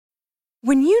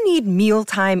When you need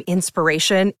mealtime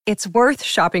inspiration, it's worth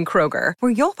shopping Kroger,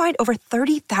 where you'll find over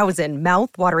 30,000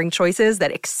 mouth-watering choices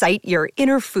that excite your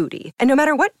inner foodie. And no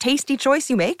matter what tasty choice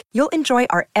you make, you'll enjoy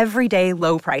our everyday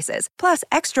low prices, plus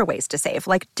extra ways to save,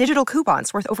 like digital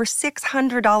coupons worth over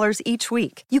 $600 each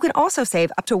week. You can also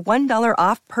save up to $1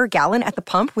 off per gallon at the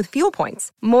pump with fuel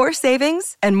points. More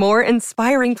savings and more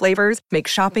inspiring flavors make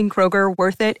shopping Kroger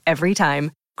worth it every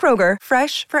time. Kroger,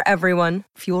 fresh for everyone.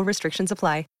 Fuel restrictions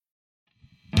apply.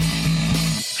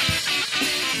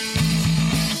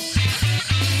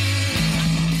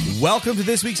 Welcome to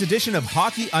this week's edition of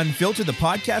Hockey Unfiltered, the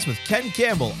podcast with Ken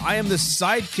Campbell. I am the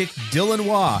sidekick Dylan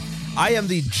Waugh. I am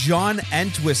the John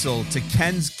Entwistle to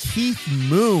Ken's Keith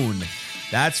Moon.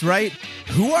 That's right.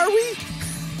 Who are we?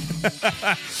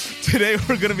 Today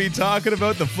we're going to be talking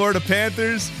about the Florida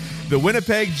Panthers, the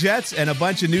Winnipeg Jets, and a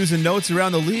bunch of news and notes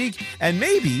around the league, and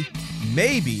maybe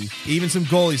even some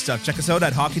goalie stuff. Check us out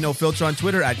at Hockey No Filter on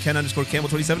Twitter, at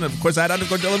Ken_Campbell27, and of course at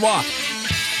 _Dylan Waugh.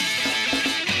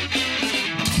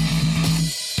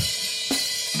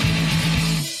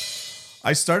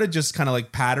 I started just kind of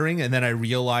like pattering, and then I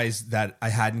realized that I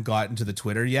hadn't gotten to the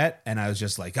Twitter yet, and I was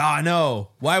just like, oh no,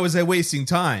 why was I wasting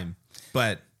time?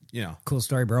 But, you know. Cool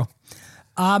story, bro.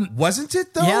 Wasn't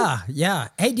it, though? Yeah.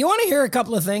 Hey, do you want to hear a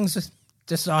couple of things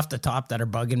just off the top that are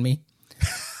bugging me?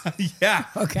 Yeah.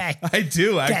 Okay. I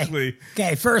do, actually.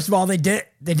 Okay, first of all, they did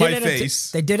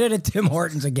it at Tim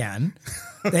Hortons again.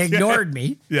 They ignored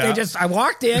me. Yeah. I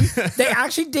walked in. They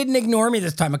actually didn't ignore me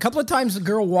this time. A couple of times the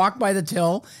girl walked by the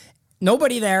till,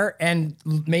 nobody there, and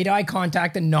made eye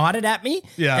contact and nodded at me,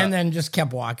 and then just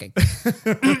kept walking.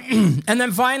 And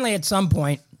then finally, at some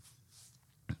point,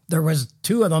 there was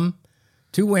two of them,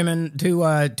 two women, two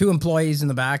employees in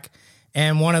the back,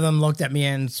 and one of them looked at me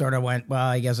and sort of went, well,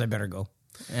 I guess I better go.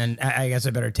 And I guess I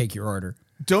better take your order.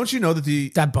 Don't you know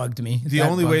that that bugged me. The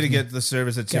only way to get the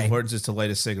service at Tim Hortons is to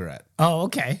light a cigarette. Oh,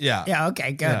 okay. Yeah. Yeah,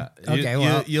 okay, good. Yeah.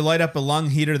 Okay, you light up a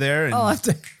lung heater there, and I have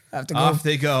to go. Off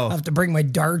they go. I have to bring my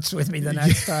darts with me the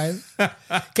next time.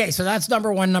 Okay, so that's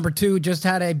number one. Number two, just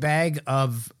had a bag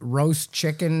of roast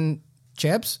chicken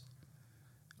chips.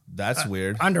 That's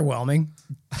weird. Underwhelming.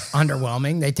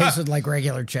 They tasted like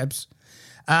regular chips.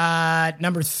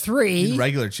 Number three.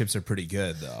 Regular chips are pretty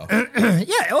good, though.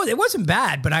 It wasn't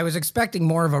bad, but I was expecting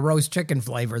more of a roast chicken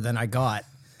flavor than I got.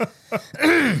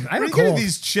 Are you getting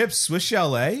these chips Swiss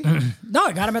Chalet? No,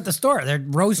 I got them at the store. They're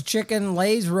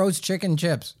Lay's roast chicken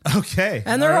chips. Okay.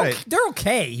 And they're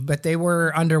okay, but they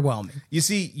were underwhelming. You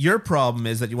see, your problem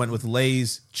is that you went with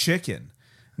Lay's chicken.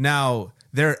 Now,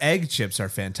 their egg chips are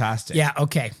fantastic. Yeah,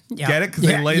 okay. Yeah. Get it? Because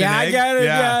they laid an egg? I get it.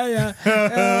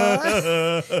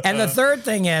 Yeah. And the third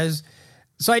thing is,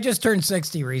 so I just turned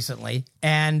 60 recently,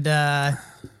 and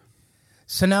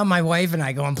so now my wife and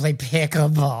I go and play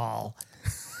pickleball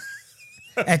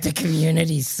at the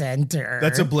community center.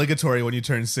 That's obligatory when you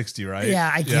turn 60, right?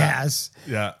 Yeah, I guess.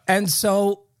 Yeah. And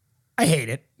so I hate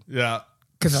it. Yeah.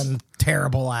 Because I'm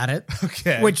terrible at it.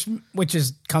 Okay. Which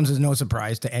comes as no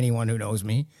surprise to anyone who knows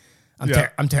me.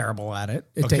 I'm terrible at it.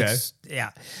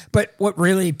 But what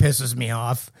really pisses me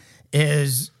off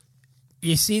is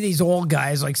you see these old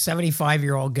guys, like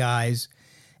 75-year-old guys,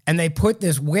 and they put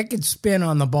this wicked spin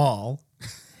on the ball,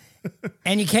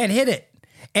 and you can't hit it.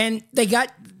 And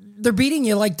they're beating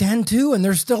you like 10-2, and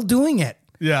they're still doing it.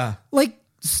 Yeah. Like,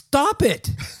 stop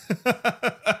it.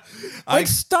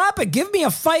 Stop it. Give me a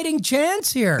fighting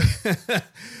chance here.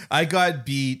 I got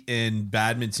beat in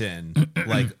badminton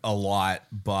like a lot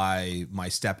by my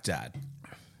stepdad.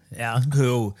 Yeah.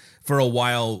 Who for a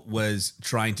while was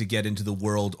trying to get into the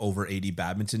world over 80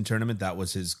 badminton tournament. That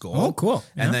was his goal. Oh, cool.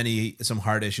 And then some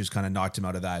heart issues kind of knocked him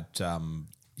out of that.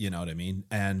 You know what I mean?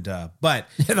 And but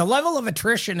the level of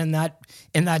attrition in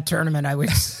that tournament, I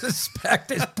would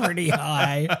suspect, is pretty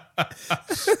high.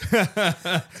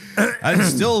 And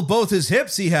still both his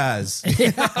hips he has.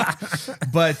 Yeah.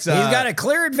 But he's got a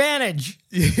clear advantage.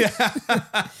 Yeah.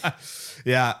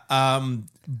 Yeah.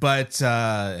 But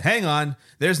hang on.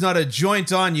 There's not a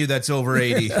joint on you that's over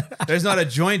 80. There's not a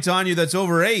joint on you that's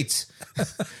over 8.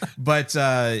 But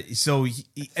so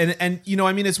you know,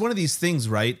 I mean, it's one of these things,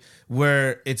 right?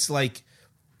 Where it's like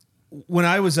when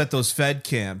I was at those Fed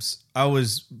camps, I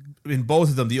was in both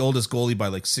of them the oldest goalie by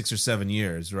like 6 or 7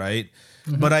 years, right?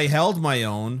 Mm-hmm. But I held my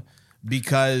own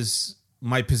because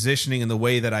my positioning and the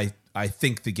way that I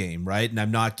think the game, right? And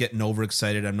I'm not getting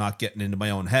overexcited. I'm not getting into my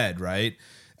own head, right?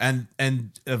 And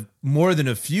more than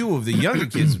a few of the younger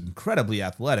kids, incredibly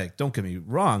athletic, don't get me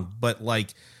wrong, but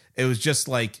like it was just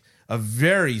like a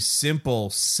very simple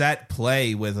set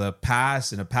play with a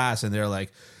pass, and they're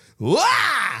like,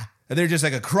 wah! And they're just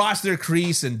like across their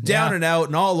crease and down and out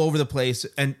and all over the place.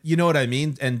 And you know what I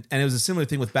mean? And it was a similar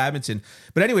thing with badminton.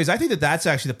 But anyways, I think that's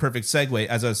actually the perfect segue,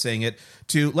 as I was saying it,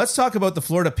 to let's talk about the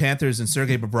Florida Panthers and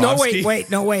Sergei Bobrovsky.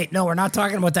 No, we're not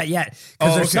talking about that yet.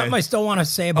 Because there's something I still want to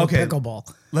say about pickleball.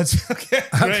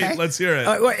 Great. Let's hear it.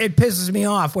 It pisses me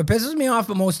off. What pisses me off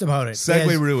the most about it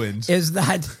ruined. Is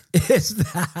that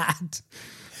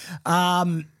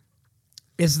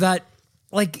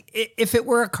like if it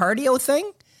were a cardio thing,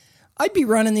 I'd be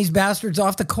running these bastards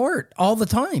off the court all the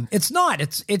time. It's not.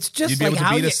 It's just you'd be like able to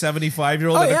how beat a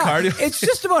 75-year-old at a cardio. It's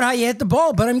just about how you hit the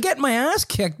ball. But I'm getting my ass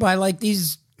kicked by like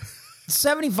these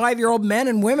 75-year-old men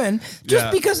and women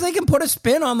just because they can put a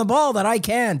spin on the ball that I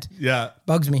can't. Yeah,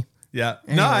 bugs me. Yeah,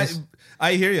 anyways. No,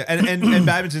 I hear you. And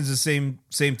badminton's the same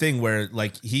thing where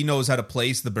like he knows how to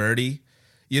place the birdie.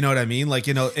 You know what I mean? Like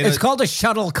it's called a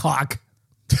shuttlecock.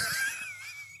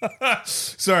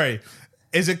 Sorry.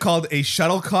 Is it called a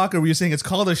shuttlecock, or were you saying it's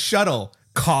called a shuttle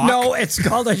cock? No, it's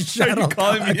called a shuttlecock.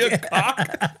 Are you calling me a cock?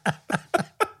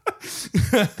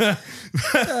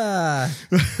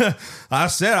 I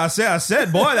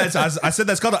said, boy. I said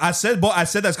that's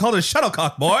called a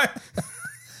shuttlecock, boy.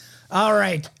 All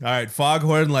right,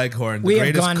 Foghorn Leghorn, the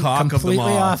greatest cock of them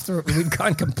all. We've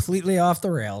gone completely off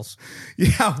the rails.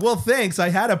 Yeah, well, thanks. I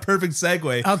had a perfect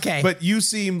segue. Okay, but you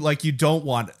seem like you don't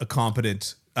want a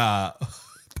competent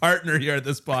partner here at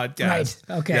this podcast.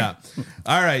 Right. Okay. Yeah.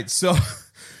 All right. So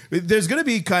there's going to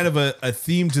be kind of a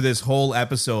theme to this whole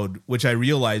episode, which I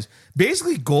realize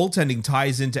basically goaltending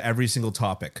ties into every single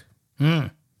topic.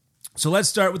 So let's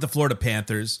start with the Florida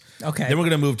Panthers. Okay. Then we're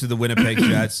going to move to the Winnipeg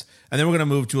Jets, and then we're going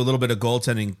to move to a little bit of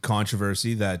goaltending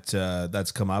controversy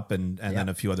that's come up, and then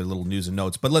a few other little news and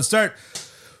notes. But let's start.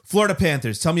 Florida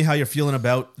Panthers. Tell me how you're feeling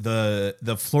about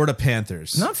the Florida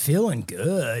Panthers. Not feeling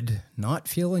good. Not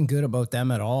feeling good about them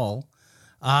at all.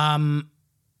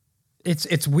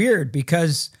 It's weird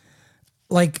because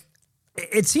like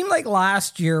it seemed like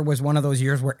last year was one of those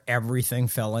years where everything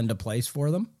fell into place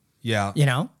for them. Yeah. You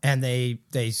know, and they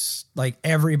like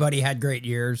everybody had great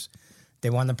years. They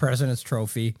won the President's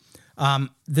Trophy.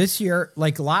 This year,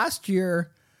 like last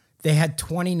year, they had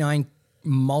 29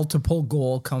 multiple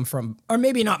goal come from, or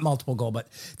maybe not multiple goal, but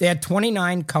they had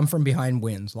 29 come from behind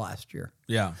wins last year.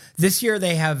 Yeah. This year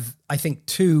they have, I think,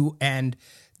 2, and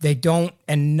they don't,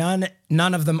 and none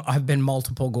of them have been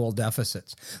multiple goal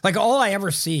deficits. Like all I ever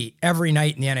see every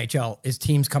night in the NHL is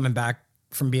teams coming back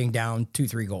from being down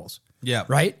 2-3 goals. Yeah.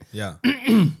 Right? Yeah.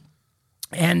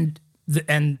 And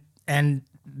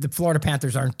the Florida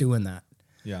Panthers aren't doing that.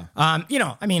 Yeah. You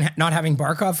know, I mean, not having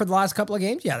Barkov for the last couple of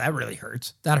games, yeah, that really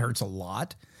hurts. That hurts a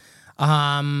lot.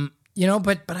 You know,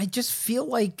 but I just feel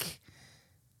like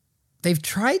they've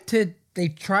tried to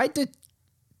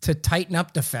tighten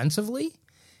up defensively,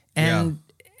 and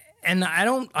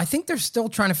I think they're still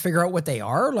trying to figure out what they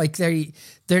are. Like they're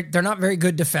not very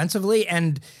good defensively,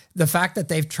 and the fact that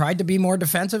they've tried to be more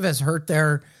defensive has hurt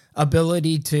their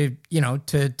ability to, you know,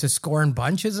 to score in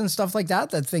bunches and stuff like that.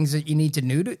 That things that you need to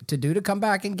do to come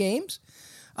back in games.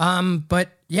 But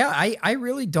yeah, I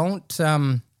really don't.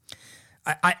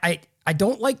 I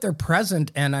don't like their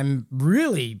present, and I'm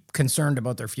really concerned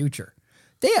about their future.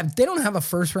 They don't have a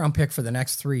first round pick for the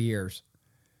next 3 years.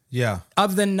 Yeah.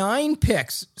 Of the 9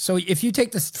 picks, so if you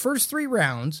take the first 3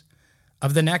 rounds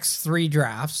of the next 3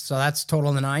 drafts, so that's total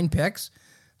of the 9 picks,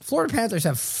 Florida Panthers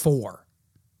have 4.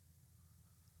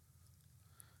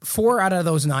 4 out of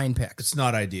those 9 picks. It's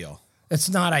not ideal. It's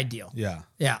not ideal. Yeah.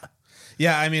 Yeah.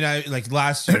 Yeah, I mean, like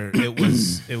last year, it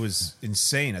was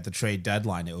insane at the trade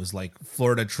deadline. It was like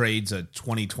Florida trades a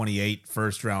 2028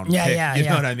 first round pick. You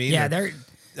know what I mean? Yeah,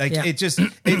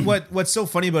 what's so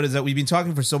funny about it is that we've been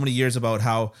talking for so many years about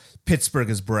how Pittsburgh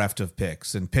is bereft of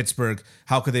picks, and Pittsburgh,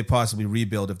 how could they possibly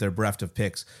rebuild if they're bereft of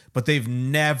picks? But they've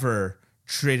never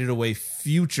traded away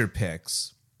future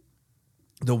picks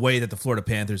the way that the Florida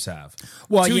Panthers have.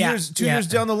 Well, 2 years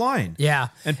down the line. Yeah.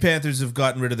 And Panthers have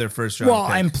gotten rid of their first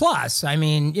round pick. And plus, I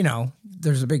mean, you know,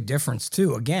 there's a big difference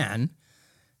too. Again,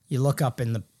 you look up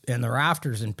in the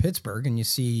rafters in Pittsburgh and you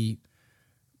see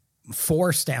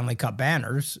 4 Stanley Cup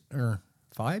banners, or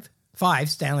 5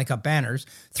 Stanley Cup banners,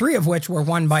 3 of which were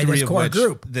won by this core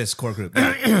group. This core group.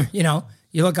 Yeah. You know,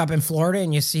 you look up in Florida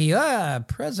and you see,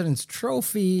 President's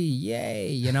Trophy, yay,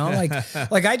 you know,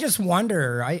 like I just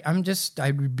wonder,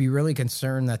 I'd be really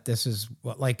concerned that this is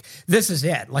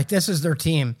it. Like, this is their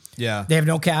team. Yeah. They have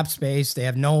no cap space. They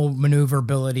have no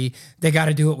maneuverability. They got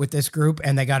to do it with this group,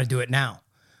 and they got to do it now.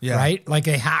 Yeah. Right? Like,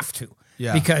 they have to.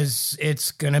 Yeah. Because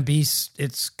it's gonna be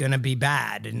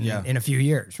bad in a few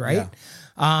years, right?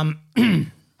 Yeah.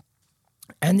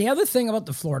 And the other thing about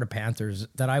the Florida Panthers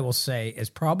that I will say is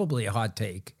probably a hot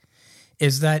take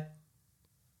is that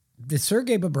the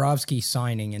Sergei Bobrovsky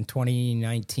signing in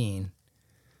 2019,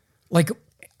 like,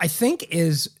 I think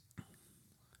is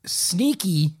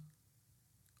sneaky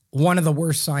one of the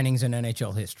worst signings in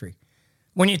NHL history.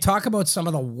 When you talk about some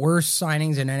of the worst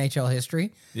signings in NHL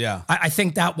history, I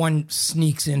think that one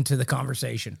sneaks into the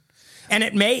conversation. And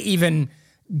it may even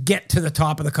get to the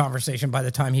top of the conversation by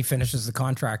the time he finishes the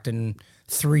contract in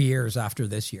 3 years after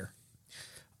this year.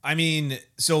 I mean,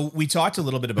 so we talked a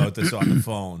little bit about this on the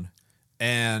phone,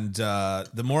 and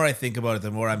the more I think about it,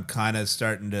 the more I'm kind of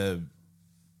starting to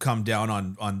come down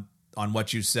on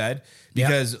what you said,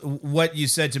 because what you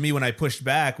said to me when I pushed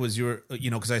back was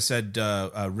because I said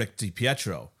Rick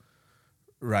DiPietro,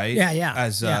 right?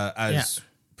 As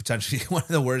potentially one of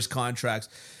the worst contracts,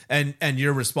 and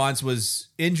your response was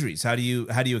injuries. How do you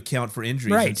account for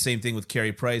injuries? Right. And same thing with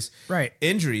Carey Price, right?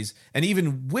 Injuries, and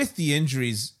even with the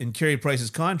injuries in Carey Price's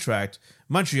contract,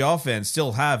 Montreal fans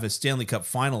still have a Stanley Cup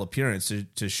final appearance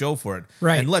to show for it,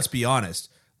 right? And let's be honest.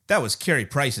 That was Carey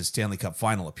Price's Stanley Cup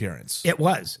final appearse. It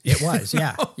was. Yeah.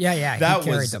 Yeah. That he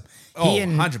carried was them.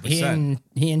 100%.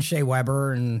 He and Shea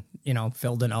Weber and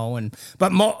Phil Deneau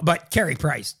but Carey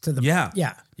Price to the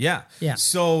yeah.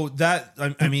 So that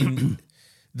I mean,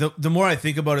 the more I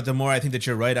think about it, the more I think that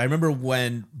you're right. I remember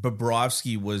when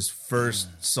Bobrovsky was first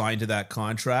signed to that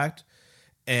contract,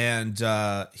 and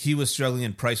he was struggling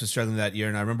and Price was struggling that year,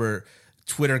 and I remember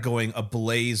Twitter going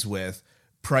ablaze with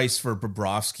Price for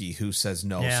Bobrovsky, who says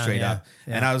no straight up.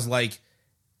 Yeah. And I was like,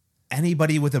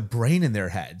 anybody with a brain in their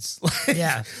heads.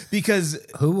 Because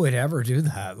who would ever do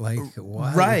that? Like,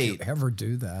 why would you ever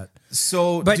do that?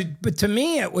 So, but to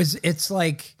me, it's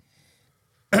like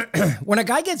when a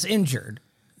guy gets injured,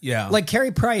 like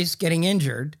Carey Price getting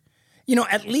injured,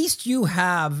 at least you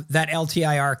have that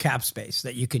LTIR cap space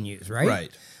that you can use, right?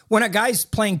 Right. When a guy's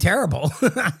playing terrible,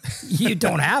 you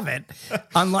don't have it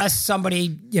unless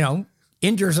somebody,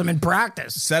 injures him in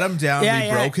practice. Set him down. We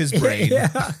broke his brain.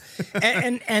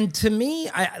 And to me,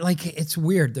 it's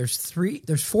weird.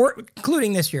 There's 4,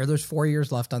 including this year. There's 4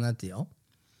 years left on that deal.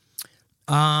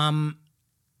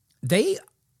 They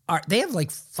have like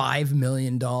 $5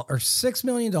 million or $6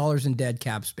 million in dead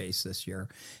cap space this year.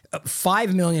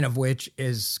 $5 million of which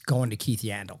is going to Keith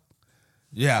Yandle.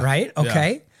 Yeah. Right.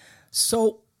 Okay. Yeah.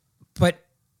 So, but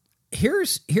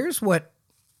here's what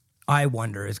I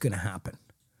wonder is going to happen.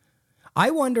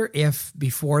 I wonder if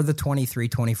before the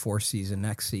 23-24 season,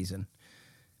 next season,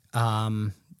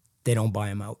 they don't buy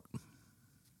him out.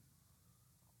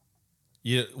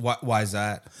 Yeah, why is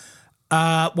that?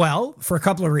 Well, for a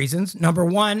couple of reasons. Number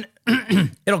one,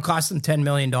 it'll cost them $10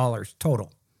 million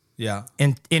total. Yeah,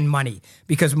 in money,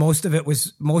 because most of it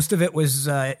was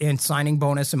in signing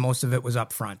bonus and most of it was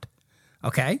up front.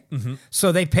 Okay,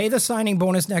 So they pay the signing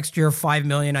bonus next year, $5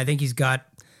 million. I think he's got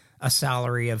a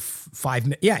salary of $5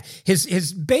 million. Yeah,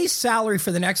 his base salary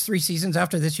for the next 3 seasons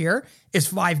after this year is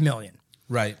 $5 million.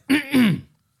 Right.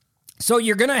 So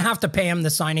you're gonna have to pay him the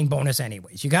signing bonus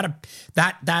anyways. You gotta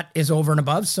that is over and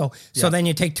above. So then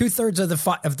you take 2/3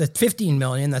 of the $15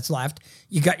 million that's left.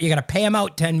 You gotta pay him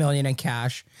out $10 million in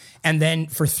cash, and then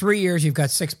for 3 years you've got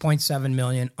 $6.7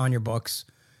 million on your books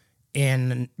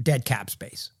in dead cap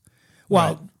space.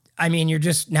 Well, right. I mean, you're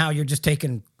just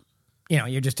taking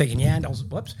Yandles.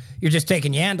 Whoops, you're just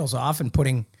taking Yandles off and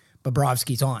putting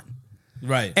Bobrovsky's on.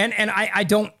 Right. And I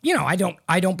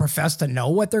don't profess to know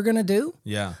what they're going to do.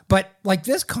 Yeah. But like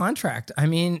this contract, I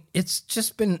mean, it's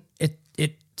just been,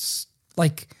 it's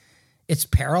like, it's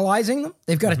paralyzing them.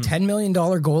 They've got a $10 million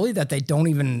goalie that they don't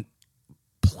even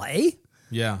play.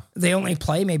 Yeah. They only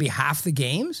play maybe half the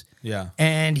games. Yeah.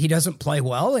 And he doesn't play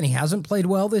well, and he hasn't played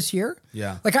well this year.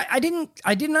 Yeah. Like I didn't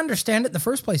understand it in the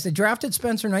first place. They drafted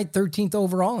Spencer Knight 13th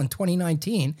overall in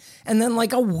 2019, and then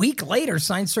like a week later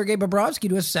signed Sergei Bobrovsky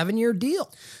to a 7-year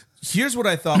deal. Here's what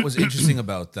I thought was interesting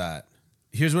about that.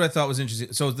 So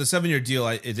the 7-year deal,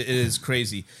 it is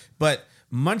crazy. But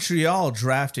Montreal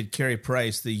drafted Carey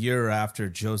Price the year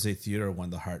after Jose Theodore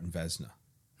won the Hart and Vezina.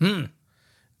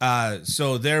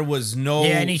 So there was no...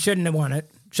 Yeah, and he shouldn't have won it.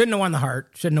 Shouldn't have won the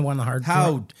Hart.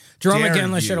 How Jerome dare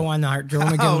McGinley you. should have won the Hart.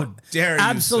 How dare you,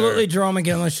 absolutely, sir. Jerome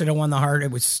McGinley should have won the Hart.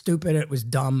 It was stupid. It was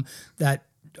dumb that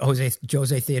Jose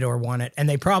Theodore won it. And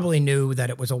they probably knew that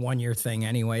it was a 1-year thing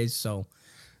anyways, so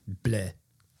bleh.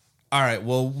 All right,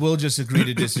 well, we'll just agree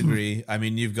to disagree. I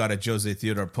mean, you've got a Jose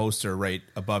Theodore poster right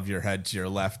above your head to your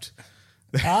left.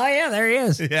 Oh yeah, there he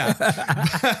is. Yeah.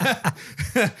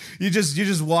 You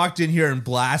just walked in here and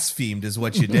blasphemed is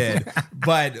what you did.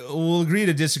 But we'll agree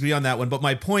to disagree on that one. But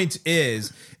my point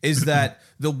is that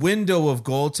the window of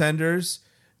goaltenders,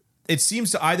 it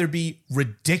seems to either be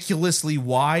ridiculously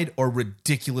wide or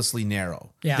ridiculously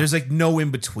narrow. Yeah. There's like no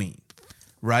in between.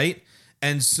 right?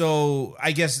 And so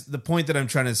I guess the point that I'm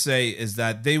trying to say is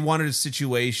that they wanted a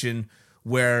situation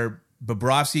where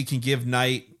Bobrovsky can give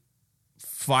Knight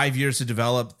 5 years to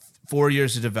develop, 4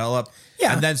 years to develop,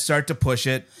 and then start to push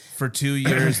it for 2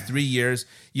 years, 3 years,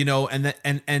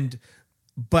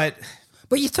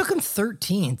 but you took him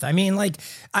 13th. I mean, like,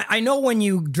 I know when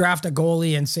you draft a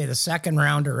goalie and say the second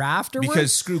rounder afterwards.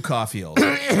 Because screw Caulfield.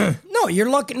 No, you're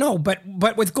looking, but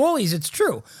with goalies, it's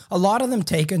true. A lot of them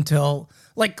take until,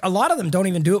 like, a lot of them don't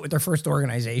even do it with their first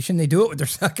organization. They do it with their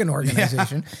second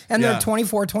organization. And they're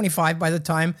 24, 25 by the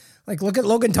time, like, look at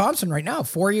Logan Thompson right now.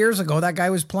 4 years ago, that guy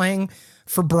was playing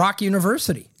for Brock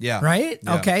University. Yeah. Right?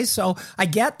 Yeah. Okay, so I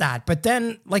get that. But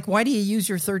then, like, why do you use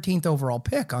your 13th overall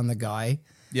pick on the guy?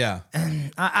 Yeah.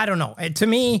 And I don't know. To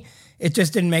me, it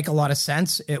just didn't make a lot of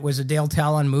sense. It was a Dale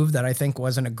Talon move that I think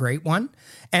wasn't a great one.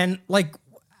 And like,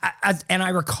 I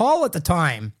recall at the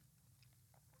time,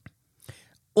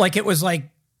 like it was like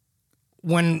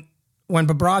when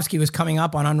Bobrovsky was coming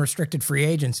up on unrestricted free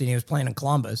agency and he was playing in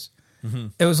Columbus,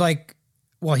 it was like,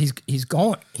 well, he's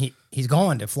going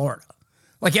to Florida.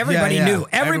 Like everybody knew.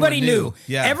 Everybody knew.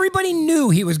 Yeah. Everybody knew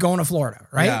he was going to Florida,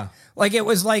 right? Yeah. Like it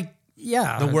was like,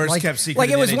 the worst kept secret. Like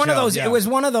it in was the one of NHL. those. Yeah. It was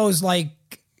one of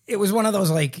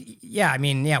those like. Yeah, I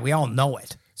mean, yeah, we all know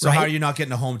it. So right? how are you not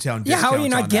getting a hometown discount? Yeah, how are you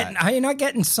not on getting? that? How are you not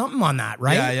getting something on that?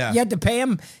 Right? Yeah. You had to pay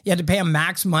him. You had to pay him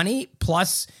max money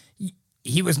plus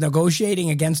he was negotiating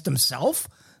against himself.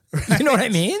 You know what I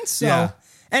mean? So,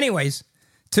 anyways,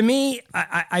 to me,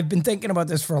 I've been thinking about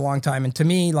this for a long time, and to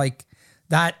me, like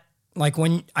that, like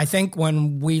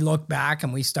when we look back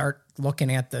and we start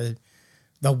looking at the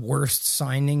worst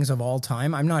signings of all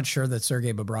time, I'm not sure that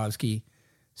Sergei Bobrovsky,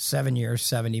 7 years,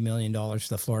 $70 million to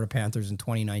the Florida Panthers in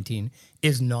 2019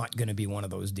 is not going to be one of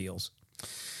those deals.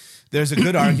 There's a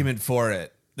good argument for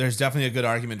it. There's definitely a good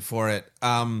argument for it.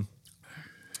 I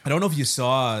don't know if you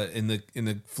saw in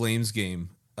the Flames game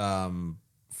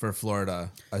for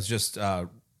Florida. I was just trying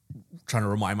to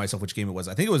remind myself which game it was.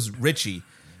 I think it was Richie,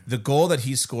 the goal that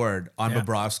he scored on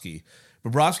Bobrovsky.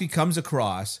 Bobrovsky comes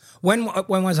across. When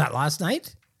was that? Last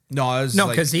night? No, it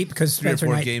was because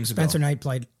Spencer Knight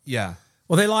played. Yeah.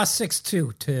 Well, they lost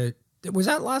 6-2 to. Was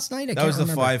that last night? That was the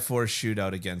 5-4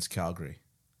 shootout against Calgary.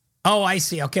 Oh, I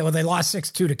see. Okay, well, they lost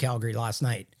 6-2 to Calgary last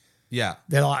night. Yeah,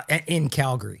 they lost in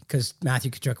Calgary because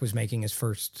Matthew Tkachuk was making his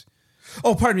first.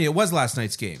 Oh, pardon me. It was last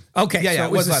night's game. Okay, yeah, so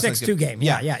it was a 6-2 game.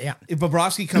 Yeah. If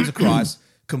Bobrovsky comes across,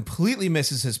 completely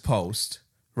misses his post,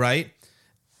 right?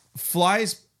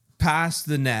 Flies past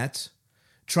the net,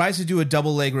 tries to do a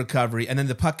double leg recovery, and then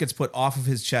the puck gets put off of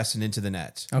his chest and into the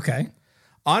net. Okay.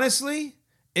 Honestly,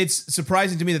 it's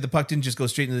surprising to me that the puck didn't just go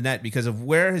straight into the net because of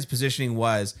where his positioning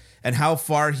was and how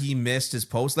far he missed his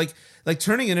post. Like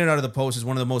turning in and out of the post is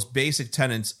one of the most basic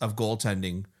tenets of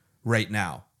goaltending right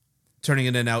now. Turning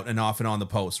in and out and off and on the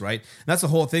post, right? And that's the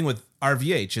whole thing with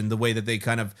RVH and the way that they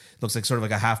kind of looks like sort of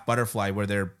like a half butterfly where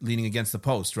they're leaning against the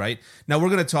post, right? Now we're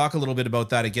going to talk a little bit about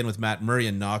that again with Matt Murray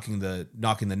and knocking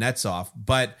the nets off,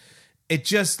 but it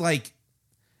just like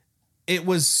it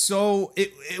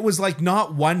was like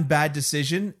not one bad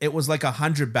decision, it was like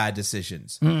 100 bad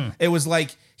decisions. It was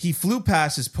like he flew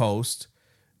past his post,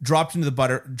 dropping into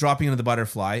the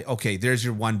butterfly. Okay, there's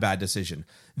your one bad decision.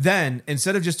 Then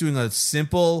instead of just doing a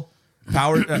simple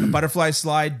power butterfly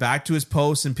slide back to his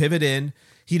post and pivot in,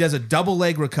 he does a double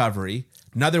leg recovery.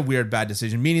 Another weird bad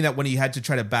decision, meaning that when he had to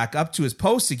try to back up to his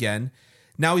post again,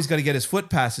 now he's got to get his foot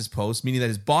past his post, meaning that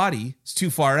his body is too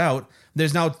far out.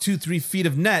 There's now 2-3 feet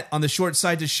of net on the short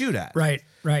side to shoot at. Right.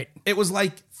 It was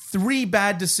like 3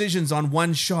 bad decisions on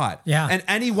one shot. Yeah. And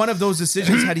any one of those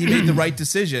decisions, had he made the right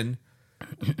decision,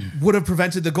 would have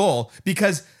prevented the goal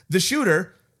because the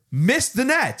shooter missed the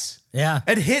net. Yeah.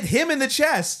 And hit him in the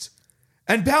chest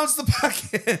and bounced the puck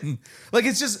in. Like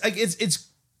it's just like it's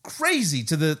crazy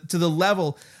to the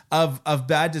level of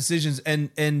bad decisions.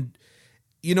 And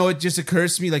you know, it just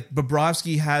occurs to me like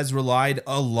Bobrovsky has relied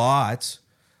a lot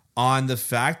on the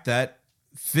fact that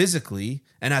physically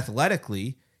and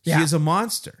athletically he is a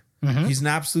monster. Mm-hmm. He's an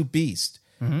absolute beast.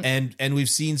 Mm-hmm. And we've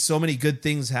seen so many good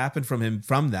things happen from him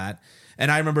from that.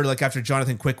 And I remember like after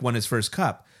Jonathan Quick won his first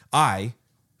cup, I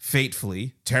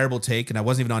fatefully, terrible take, and I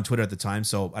wasn't even on Twitter at the time,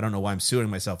 so I don't know why I'm suing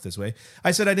myself this way.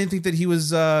 I said I didn't think that he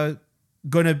was gonna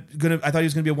I thought he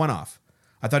was gonna be a one-off.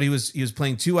 I thought he was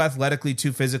playing too athletically,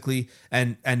 too physically,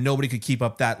 and nobody could keep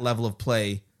up that level of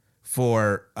play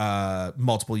for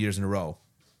multiple years in a row.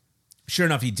 Sure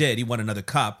enough, he did. He won another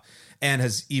cup and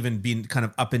has even been kind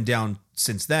of up and down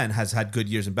since then, has had good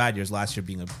years and bad years, last year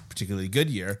being a particularly good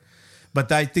year.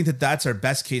 But I think that that's our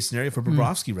best case scenario for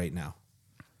Bobrovsky right now.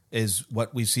 is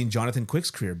what we've seen Jonathan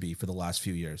Quick's career be for the last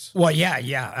few years. Well,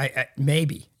 yeah,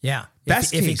 maybe, yeah.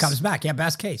 Best if he case. comes back,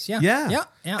 best case, yeah.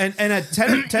 And at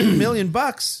 $10 million,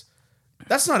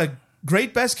 that's not a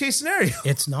great best case scenario.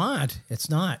 It's not.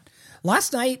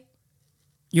 Last night,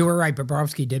 you were right.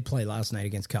 Bobrovsky did play last night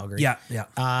against Calgary. Yeah.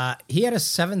 He had a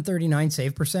 .739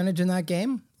 save percentage in that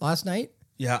game last night.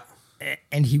 Yeah.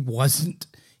 And he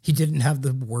didn't have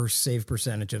the worst save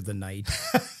percentage of the night.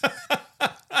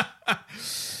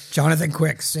 Jonathan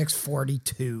Quick,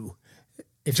 .642.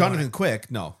 Jonathan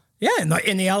Quick, no. Yeah,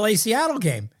 in the LA Seattle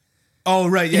game. Oh,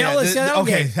 right. Yeah.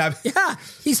 Okay. Yeah.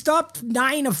 He stopped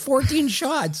 9 of 14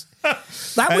 shots.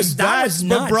 That was nuts.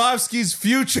 Bobrovsky's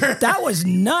future. That was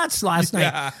nuts last night.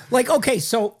 Yeah. Like, okay,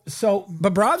 so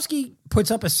Bobrovsky puts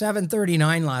up a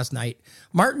 .739 last night.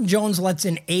 Martin Jones lets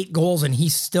in 8 goals, and he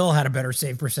still had a better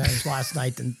save percentage last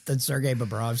night than Sergei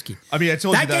Bobrovsky. I mean, I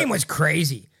told you that game was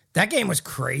crazy. That game was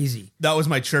crazy. That was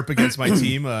my chirp against my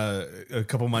team a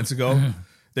couple months ago.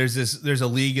 There's a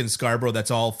league in Scarborough that's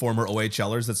all former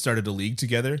OHLers that started a league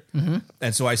together. Mm-hmm.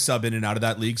 And so I sub in and out of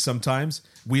that league sometimes.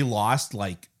 We lost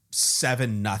like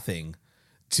 7-0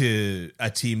 to a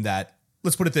team that,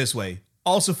 let's put it this way,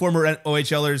 also former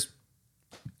OHLers,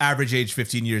 average age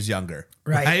 15 years younger.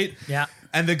 Right? Yeah.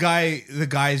 And the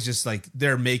guy's just like,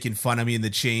 they're making fun of me in the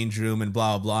change room and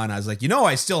blah, blah, blah. And I was like,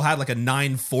 I still had like a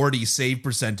 .940 save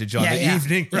percentage on the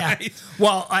evening, right? Yeah.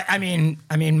 Well, I mean,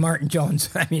 Martin Jones,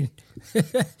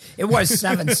 it was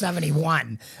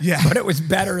 .771. Yeah. But it was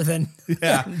better than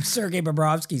Sergei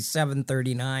Bobrovsky's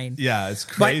 .739. Yeah, it's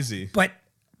crazy. But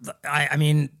I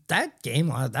mean,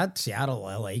 that Seattle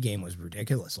LA game was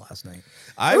ridiculous last night.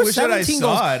 I wish that I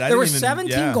saw it. There were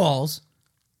 17 goals.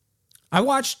 I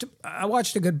watched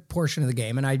a good portion of the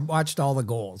game, and I watched all the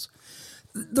goals.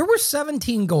 There were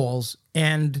 17 goals,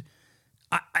 and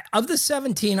of the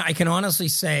 17, I can honestly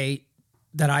say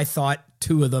that I thought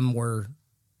 2 of them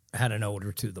had an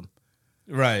odor to them.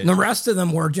 Right. And the rest of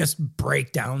them were just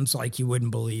breakdowns like you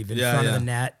wouldn't believe in front of the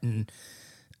net, and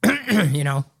I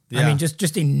mean,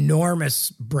 just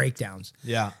enormous breakdowns.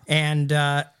 Yeah. And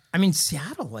I mean,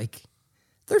 Seattle, like,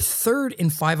 they're third in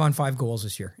 5-on-5 goals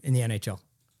this year in the NHL.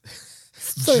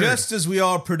 Third. Just as we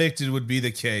all predicted would be the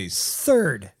case.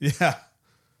 Third. Yeah.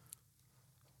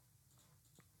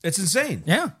 It's insane.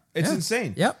 Yeah. It's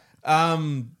insane. Yep. I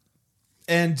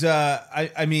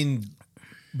mean,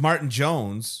 Martin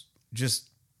Jones just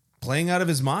playing out of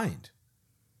his mind.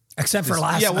 Except for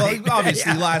last night. Yeah, well,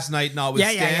 obviously last night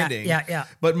notwithstanding. Yeah.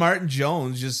 But Martin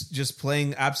Jones just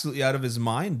playing absolutely out of his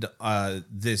mind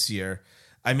this year.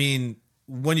 I mean,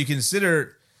 when you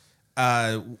consider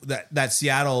that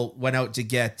Seattle went out to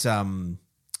get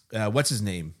what's his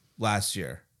name last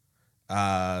year,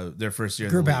 their first year.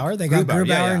 Grubauer. They got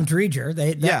Grubauer and Dreger.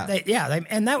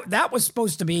 And that was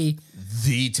supposed to be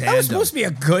the tandem. That was supposed to be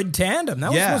a good tandem.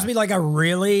 That was supposed to be like a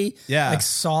really like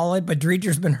solid. But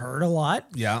Dreger's been hurt a lot.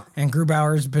 Yeah, and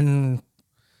Grubauer's been.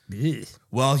 Ugh.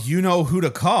 Well, you know who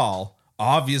to call.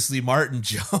 Obviously, Martin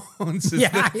Jones is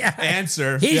the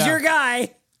answer. He's your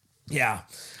guy. Yeah.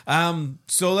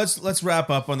 So let's wrap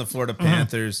up on the Florida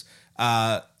Panthers.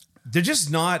 They're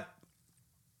just not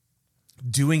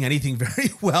doing anything very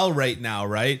well right now,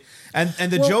 right?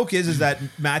 And the joke is that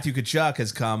Matthew Tkachuk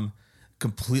has come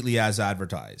completely as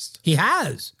advertised. He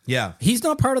has. Yeah. He's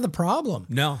not part of the problem.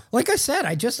 No. Like I said,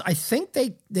 I think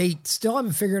they still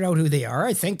haven't figured out who they are.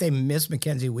 I think they miss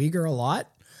Mackenzie Weegar a lot.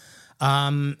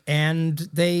 And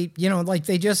they, they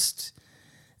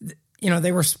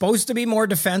were supposed to be more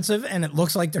defensive, and it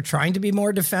looks like they're trying to be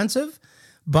more defensive.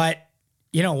 But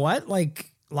you know what?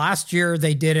 Like last year,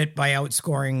 they did it by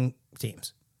outscoring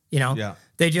teams.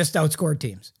 They just outscored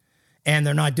teams, and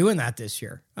they're not doing that this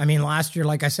year. I mean, last year,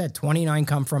 like I said, 29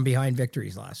 come from behind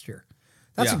victories last year.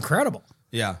 That's incredible.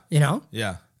 Yeah.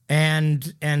 Yeah.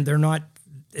 And they're not.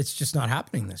 It's just not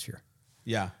happening this year.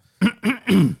 Yeah.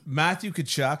 Matthew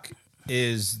Tkachuk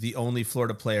is the only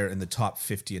Florida player in the top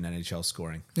 50 in NHL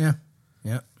scoring. Yeah.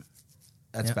 Yeah.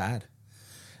 That's bad.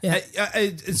 Yeah.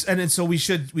 And so we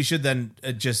should then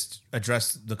just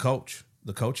address the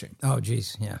coaching. Oh,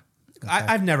 geez. Yeah. Okay.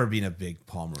 I've never been a big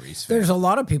Paul Maurice fan. There's a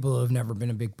lot of people who have never been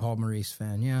a big Paul Maurice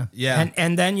fan. Yeah. Yeah.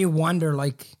 And then you wonder,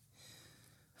 like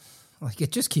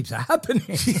it just keeps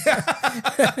happening.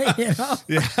 Yeah.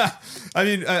 Yeah. I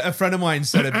mean, a friend of mine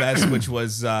said it best, which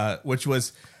was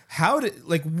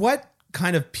what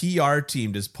kind of PR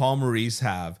team does Paul Maurice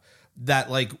have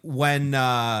that like when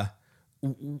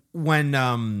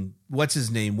what's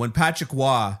his name? When Patrick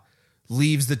Waugh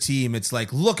leaves the team, it's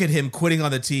like, look at him quitting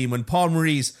on the team. When Paul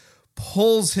Maurice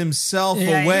pulls himself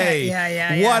away.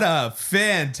 Yeah. What a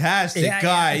fantastic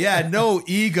guy. Yeah, no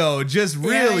ego, just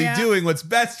really doing what's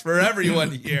best for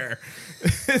everyone here.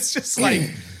 It's just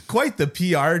like quite the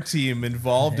PR team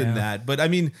involved in that. But I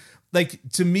mean, like,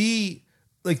 to me,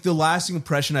 like, the lasting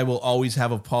impression I will always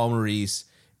have of Paul Maurice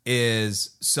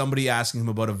is somebody asking him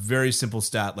about a very simple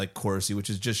stat like Corsi, which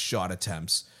is just shot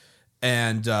attempts,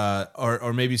 and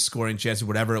or maybe scoring chances,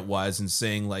 whatever it was, and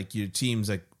saying like, your team's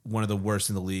like one of the worst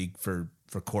in the league for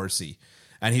Corsi.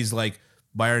 And he's like,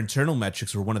 by our internal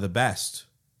metrics, we're one of the best.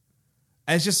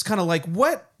 And it's just kind of like,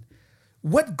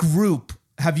 what group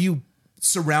have you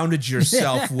surrounded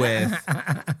yourself with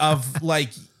of, like,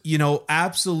 you know,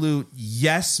 absolute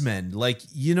yes men? Like,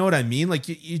 you know what I mean? Like,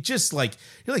 you just like,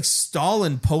 you're like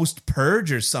Stalin post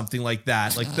purge or something like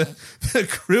that. Like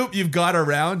the group you've got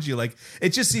around you, like,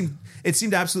 it seemed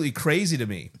absolutely crazy to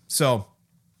me. So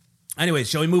anyways,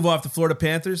 shall we move off the Florida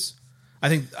Panthers? I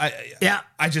think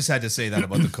I just had to say that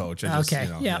about the coach. Okay.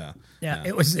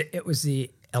 It was the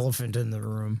elephant in the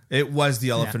room. It was the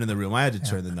elephant in the room. I had to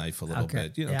turn the knife a little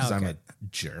bit, you know, because I'm a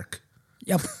jerk.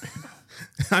 Yep.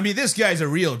 I mean, this guy's a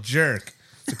real jerk,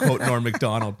 to quote Norm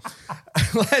Macdonald.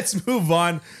 Let's move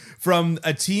on from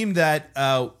a team that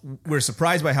we're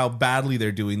surprised by how badly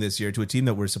they're doing this year to a team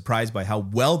that we're surprised by how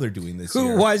well they're doing this year.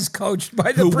 Who was coached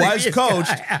by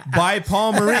by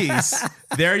Paul Maurice.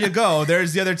 There you go.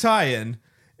 There's the other tie-in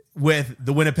with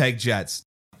the Winnipeg Jets.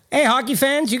 Hey, hockey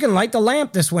fans, you can light the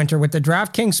lamp this winter with the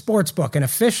DraftKings Sportsbook, an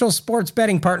official sports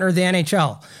betting partner of the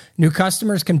NHL. New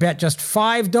customers can bet just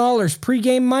 $5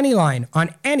 pregame money line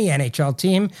on any NHL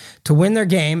team to win their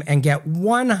game and get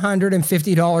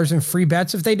 $150 in free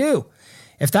bets if they do.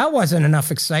 If that wasn't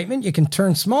enough excitement, you can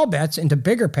turn small bets into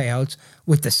bigger payouts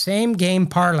with the same game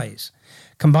parlays.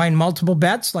 Combine multiple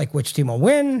bets like which team will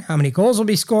win, how many goals will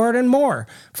be scored, and more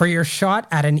for your shot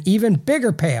at an even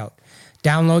bigger payout.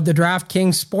 Download the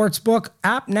DraftKings Sportsbook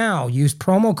app now. Use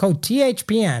promo code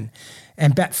THPN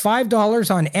and bet $5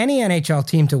 on any NHL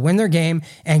team to win their game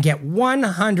and get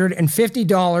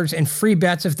 $150 in free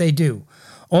bets if they do.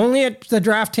 Only at the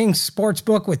DraftKings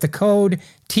Sportsbook with the code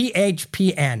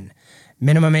THPN.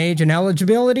 Minimum age and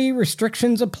eligibility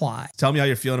restrictions apply. Tell me how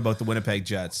you're feeling about the Winnipeg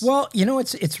Jets. Well, you know,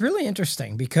 it's really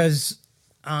interesting because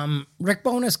Rick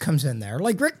Bowness comes in there.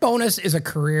 Like, Rick Bowness is a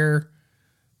career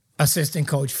assistant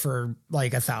coach for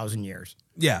like 1,000 years.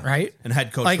 Yeah. Right? And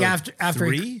head coach like for after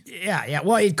 3? Yeah.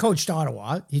 Well, he coached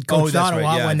Ottawa. He coached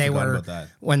Ottawa right.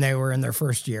 when they were in their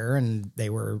first year and they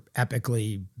were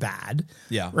epically bad.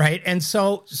 Yeah. Right? And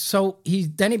so he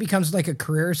becomes like a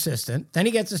career assistant. Then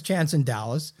he gets his chance in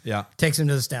Dallas. Yeah. Takes him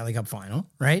to the Stanley Cup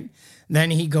final, right? Then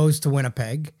he goes to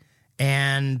Winnipeg,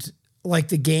 and like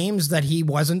the games that he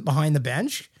wasn't behind the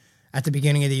bench at the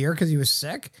beginning of the year because he was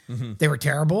sick, they were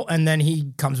terrible. And then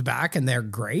he comes back and they're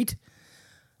great.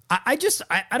 I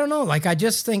don't know. Like, I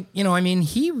just think, you know, I mean,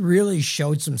 he really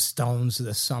showed some stones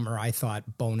this summer, I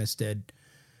thought Bowness did,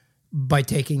 by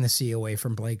taking the C away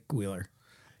from Blake Wheeler.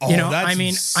 Oh, you know, that's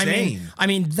insane. I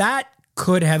mean, that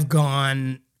could have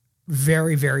gone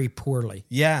very, very poorly.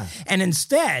 Yeah. And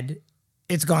instead,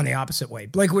 it's gone the opposite way.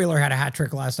 Blake Wheeler had a hat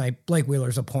trick last night. Blake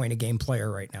Wheeler's a point a game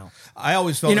player right now. I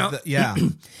always felt yeah.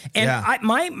 And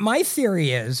my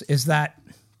theory is that,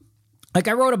 like,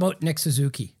 I wrote about Nick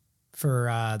Suzuki for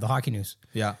the Hockey News.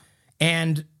 Yeah.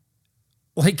 And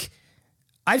like,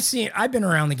 I've been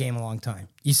around the game a long time.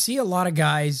 You see a lot of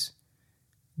guys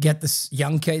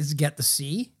young kids get the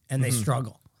C and they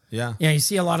struggle. Yeah. You know, you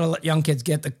see a lot of young kids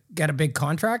get a big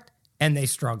contract and they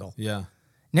struggle. Yeah.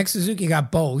 Nick Suzuki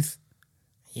got both.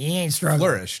 He ain't struggling.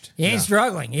 Flourished. He ain't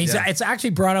struggling. It's actually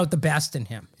brought out the best in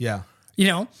him. Yeah. You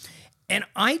know? And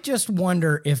I just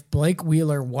wonder if Blake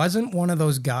Wheeler wasn't one of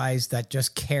those guys that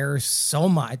just cares so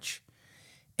much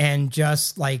and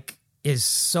just like is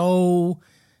so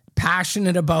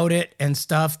passionate about it and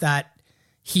stuff that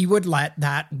he would let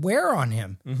that wear on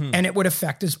him and it would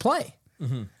affect his play.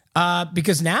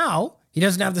 Because now he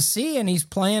doesn't have the C and he's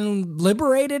playing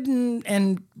liberated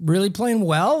and really playing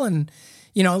well. And,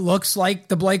 you know, looks like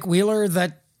the Blake Wheeler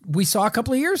that we saw a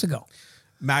couple of years ago.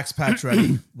 Max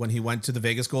Pacioretty when he went to the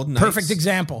Vegas Golden Knights. Perfect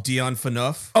example. Dion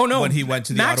Phaneuf. Oh no, when he went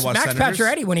to the Ottawa Senators. Max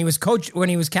Pacioretty when he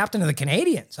was captain of the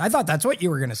Canadiens. I thought that's what you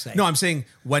were going to say. No, I'm saying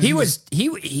when he was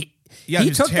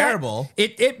took terrible.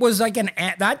 It was like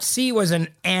that C was an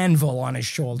anvil on his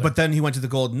shoulder. But then he went to the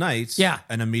Golden Knights. Yeah,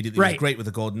 and immediately was great with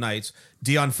the Golden Knights.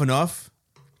 Dion Phaneuf,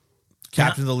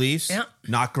 captain of the Leafs. Yeah.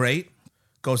 Not great.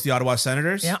 Goes to the Ottawa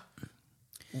Senators. Yeah.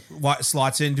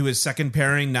 Slots into his second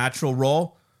pairing natural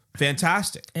role.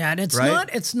 Fantastic. Yeah, and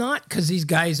it's not because these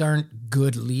guys aren't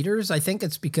good leaders. I think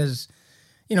it's because,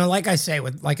 you know, like I said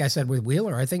with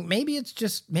Wheeler, I think maybe it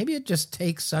just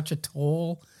takes such a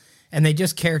toll, and they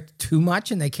just care too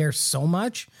much, and they care so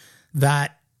much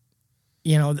that,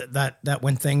 you know, that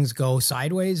when things go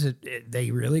sideways,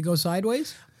 they really go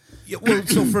sideways. Yeah, well,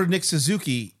 so for Nick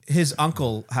Suzuki, his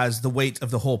uncle has the weight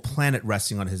of the whole planet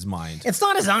resting on his mind. It's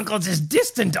not his uncle; it's his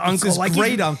distant uncle. It's his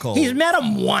great uncle. He's met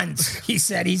him once. He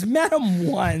said he's met him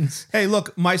once. Hey,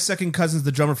 look, my second cousin's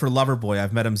the drummer for Loverboy.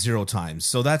 I've met him 0 times,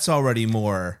 so that's already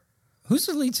more. Who's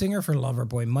the lead singer for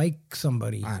Loverboy? Mike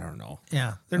somebody. I don't know.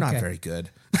 Yeah, they're not very good.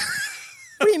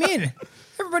 What do you mean?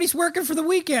 Everybody's working for the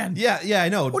weekend. Yeah, I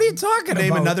know. What are you talking about?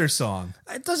 Name another song.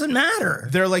 It doesn't matter.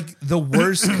 They're like the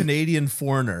worst Canadian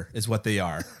Foreigner is what they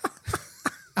are.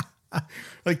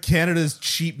 Like Canada's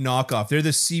cheap knockoff. They're the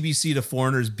CBC to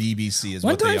Foreigners BBC is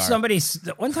what they are.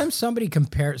 One time somebody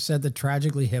said that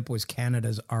Tragically Hip was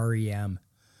Canada's REM.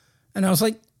 And I was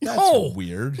like, no. That's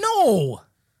weird.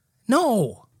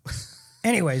 No.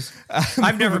 Anyways,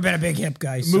 I've never been a big hip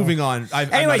guy. So. Moving on.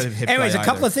 Anyways, a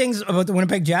couple of things about the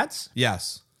Winnipeg Jets.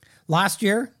 Yes. Last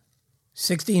year,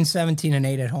 16, 17, and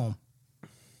 8 at home.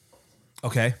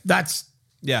 Okay. That's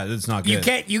not good.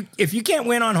 If you can't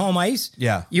win on home ice,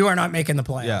 you are not making the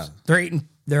playoffs. Yeah.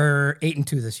 They're 8-2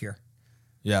 this year.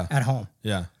 Yeah. At home.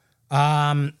 Yeah.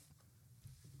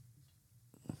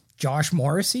 Josh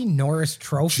Morrissey, Norris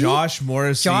Trophy. Josh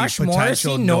Morrissey,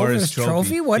 Norris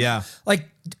Trophy. What? Yeah. Like,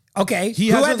 okay. He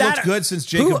hasn't looked good since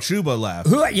Jacob Trouba left.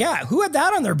 Who had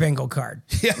that on their bingo card?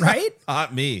 Yeah. Right?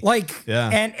 Not me. Like,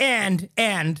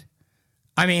 and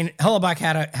I mean, Hellebuck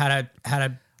had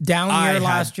a down year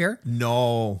last year.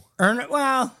 No.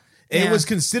 It was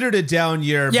considered a down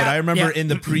year, but I remember in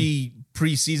the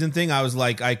preseason thing, I was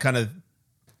like, I kind of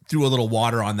threw a little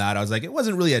water on that. I was like, it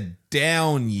wasn't really a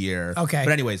down year. Okay.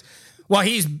 But anyways, well,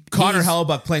 Connor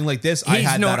Hellebuck playing like this, I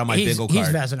had that on my bingo card. He's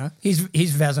Vezina.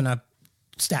 He's Vezina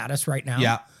status right now.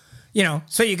 Yeah. You know,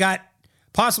 so you got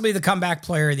possibly the comeback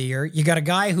player of the year. You got a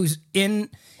guy who's in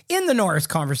the Norris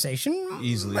conversation.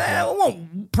 Easily.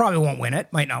 Probably won't win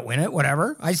it. Might not win it.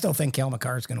 Whatever. I still think Cale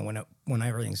Makar is going to win it when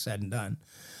everything's said and done.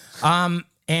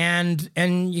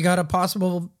 And you got a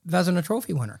possible Vezina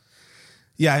Trophy winner.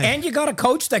 Yeah. And you got a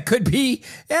coach that could be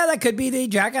the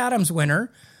Jack Adams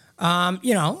winner.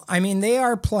 You know, I mean, they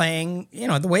are playing, you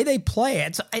know, the way they play.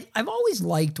 I've always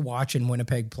liked watching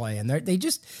Winnipeg play, and they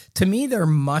just, to me, they're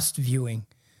must viewing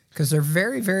because they're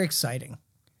very, very exciting.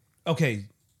 Okay.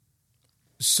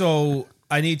 So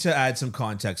I need to add some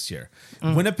context here.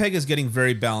 Winnipeg is getting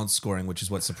very balanced scoring, which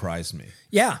is what surprised me.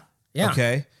 Yeah.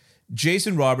 Okay.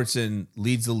 Jason Robertson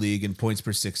leads the league in points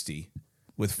per 60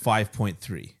 with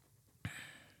 5.3.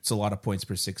 It's a lot of points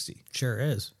per 60. Sure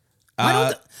is.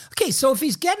 Okay, so if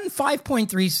he's getting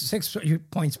 5.36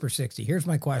 points per 60, here's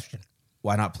my question.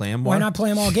 Why not play him more? Why not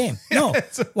play him all game? No,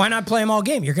 why not play him all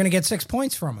game? You're going to get 6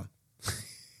 points from him.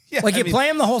 Play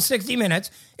him the whole 60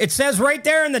 minutes. It says right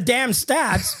there in the damn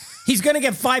stats, he's going to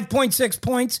get 5.6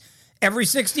 points every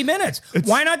 60 minutes.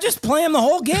 Why not just play him the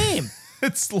whole game?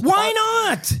 Why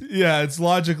not? Yeah, it's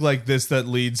logic like this that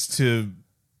leads to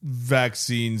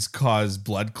vaccines cause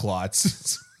blood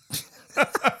clots.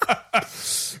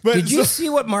 Did you see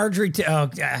what Marjorie?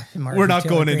 We're not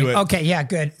going into it. Okay, yeah,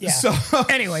 good. Yeah. So,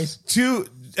 anyways,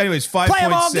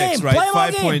 5.6,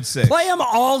 right? 5.6. Play them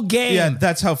all game. Yeah,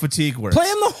 that's how fatigue works. Play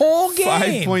them the whole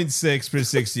game. 5.6 per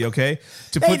 60. Okay.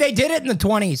 They did it in the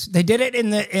 20s. They did it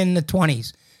in the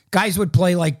 20s. Guys would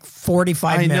play like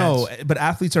 45 minutes. I know, but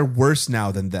athletes are worse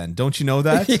now than then. Don't you know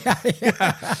that? Yeah.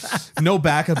 No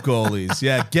backup goalies.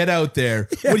 Yeah, get out there.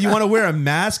 Yeah. What, do you want to wear a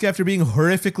mask after being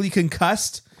horrifically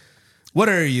concussed? What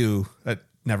are you?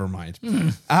 Never mind.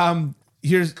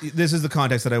 This is the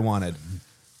context that I wanted.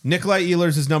 Nikolai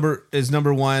Ehlers is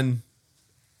number one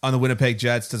on the Winnipeg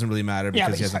Jets. Doesn't really matter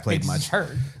because he hasn't played much.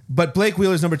 But Blake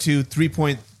Wheeler's number 2,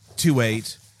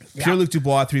 3.28. Pierre-Luc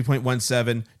Dubois,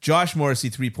 3.17. Josh Morrissey,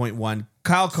 3.1.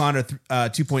 Kyle Connor,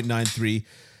 2.93.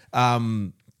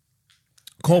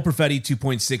 Cole Perfetti,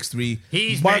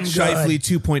 2.63. Mark Scheifele,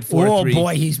 2.43. Oh,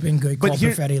 boy, he's been good, Cole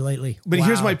Perfetti, lately. But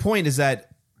here's my point, is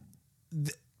that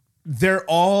they're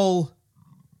all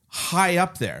high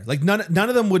up there. Like, none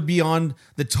of them would be on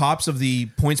the tops of the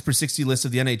points per 60 list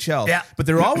of the NHL. Yeah. But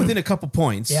they're all within a couple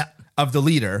points. Yeah. Of the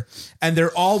leader, and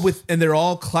they're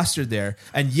all clustered there.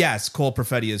 And yes, Cole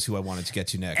Perfetti is who I wanted to get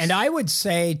to next. And I would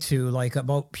say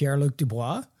about Pierre-Luc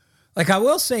Dubois, I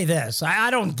will say this,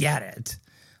 I don't get it.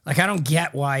 I don't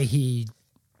get why he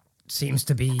seems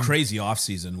to be crazy off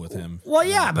season with him. Well,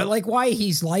 yeah, but why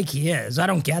he's like he is, I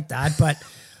don't get that. But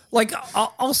why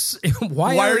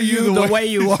are you the way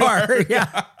you are?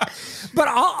 Yeah, but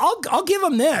I'll give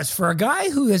him this for a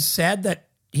guy who has said that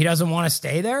he doesn't want to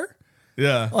stay there.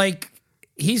 Yeah. Like,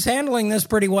 he's handling this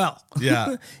pretty well.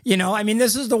 Yeah. I mean,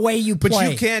 this is the way you play.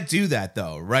 But you can't do that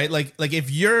though, right? Like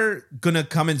if you're going to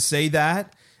come and say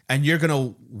that and you're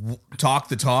going to talk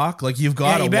the talk, like you've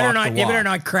got to walk the walk. You better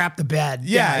not crap the bed.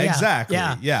 Yeah, exactly.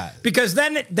 Yeah. Because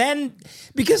then it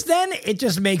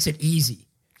just makes it easy.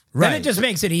 Right. Then it just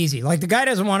makes it easy. Like, the guy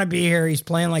doesn't want to be here. He's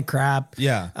playing like crap.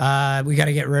 Yeah. We got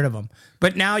to get rid of him.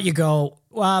 But now you go,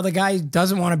 well, the guy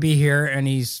doesn't want to be here and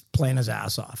he's playing his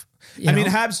ass off. I mean,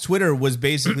 Habs Twitter was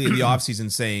basically in the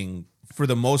offseason saying, for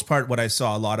the most part, what I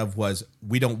saw a lot of was,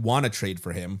 we don't want to trade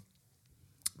for him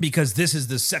because this is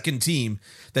the second team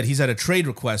that he's had a trade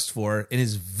request for in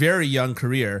his very young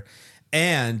career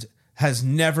and has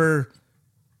never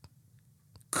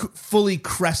fully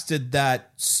crested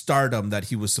that stardom that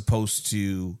he was supposed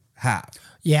to have.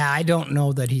 Yeah, I don't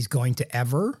know that he's going to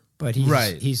ever, but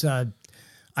he's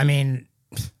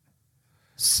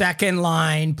second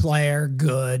line player,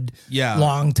 good,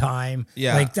 long time.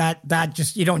 Yeah. Like that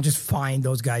just, you don't just find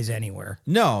those guys anywhere.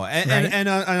 No. And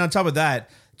on top of that,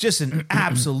 just an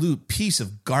absolute piece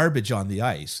of garbage on the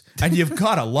ice. And you've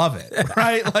got to love it,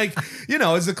 right? Like,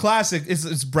 it's a classic.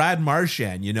 It's Brad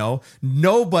Marchand,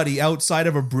 Nobody outside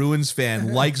of a Bruins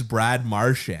fan likes Brad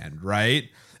Marchand, right?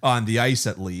 On the ice,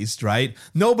 at least, right?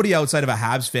 Nobody outside of a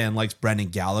Habs fan likes Brendan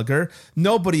Gallagher.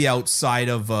 Nobody outside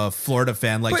of a Florida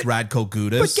fan likes Radko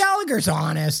Gudas. But Gallagher's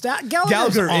honest.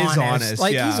 Gallagher is honest.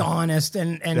 Like, he's honest.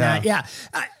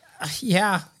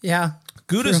 Yeah.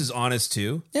 Gudas is honest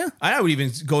too. Yeah. I would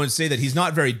even go and say that he's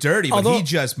not very dirty, but he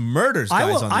just murders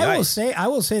guys on the ice. I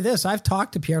will say this. I've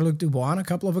talked to Pierre-Luc Dubois on a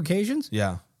couple of occasions.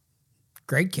 Yeah.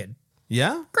 Great kid.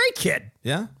 Yeah? Great kid.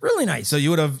 Yeah? Really nice. So you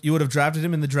would have drafted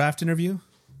him in the draft interview?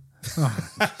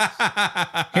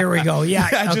 Here we go. Yeah.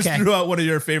 I just threw out one of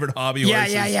your favorite hobby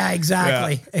horses. Yeah.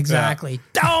 Exactly. Yeah. Exactly.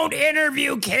 Yeah. Don't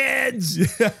interview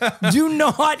kids. Do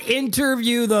not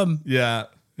interview them. Yeah.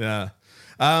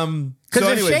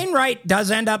 Because if Shane Wright does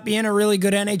end up being a really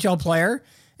good NHL player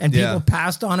and people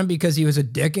passed on him because he was a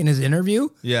dick in his interview,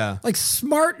 like,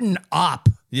 smarten up.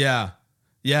 Yeah.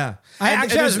 I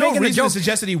was making a joke to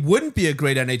suggest that he wouldn't be a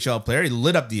great NHL player. He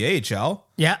lit up the AHL.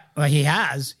 Yeah, well, he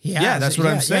has. Yeah, that's what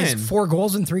I'm saying. He has 4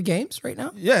 goals in 3 games right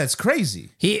now. Yeah, it's crazy.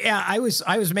 I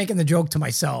was making the joke to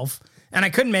myself, and I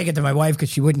couldn't make it to my wife because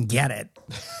she wouldn't get it.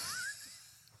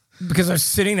 Because I was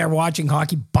sitting there watching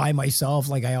hockey by myself,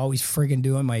 like I always friggin'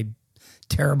 do in my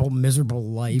terrible, miserable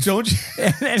life. Don't you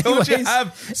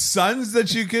have sons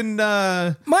that you can...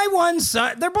 My one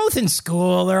son, they're both in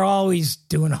school. They're always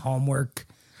doing homework.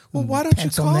 Well, why don't you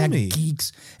call me?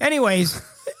 Geeks. Anyways,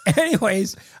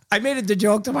 I made it the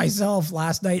joke to myself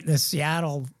last night in the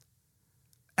Seattle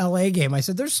LA game. I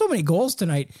said, there's so many goals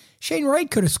tonight. Shane Wright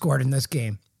could have scored in this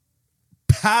game.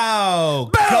 Pow!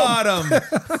 Boom! Got him.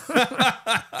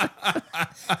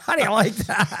 How do you like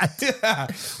that? Yeah.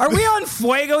 Are we on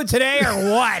Fuego today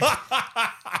or what?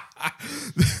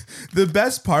 The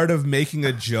best part of making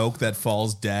a joke that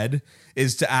falls dead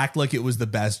is to act like it was the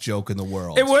best joke in the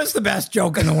world. It was the best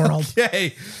joke in the world.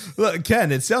 Okay. Look,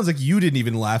 Ken, it sounds like you didn't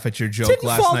even laugh at your joke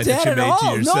last night that you made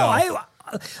to yourself.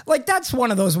 No, like, that's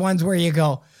one of those ones where you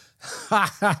go,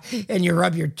 and you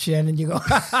rub your chin and you go,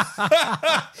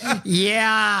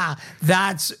 yeah,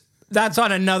 that's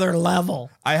on another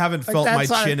level. I haven't felt my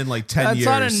chin in like 10 years.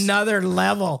 That's on another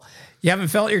level. You haven't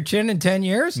felt your chin in 10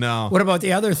 years? No. What about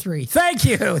the other 3? Thank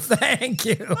you. Thank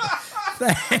you.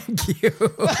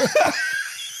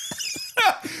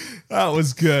 That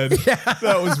was good. Yeah.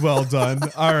 That was well done.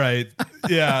 All right.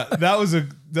 Yeah,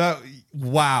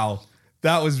 wow.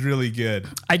 That was really good.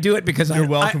 I do it because you're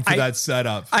welcome for that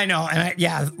setup. I know, and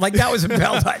that was a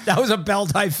bell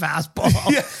tie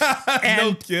fastball. Yeah,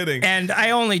 no kidding. And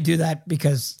I only do that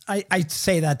because I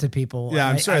say that to people. Yeah,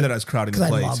 I'm sorry that I was crowding the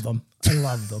place. I love them. I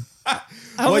love them.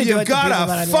 Well, you've got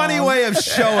a funny way of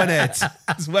showing it.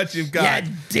 That's what you've got. Yeah,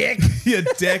 dick. You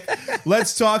dick.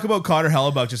 Let's talk about Connor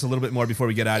Hellebuyck just a little bit more before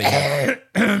we get out of here.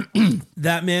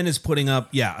 That man is putting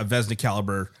up, a Vezina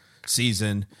caliber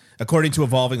season. According to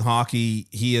Evolving Hockey,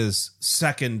 he is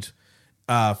second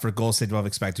for goals saved above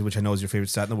expected, which I know is your favorite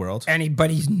stat in the world. But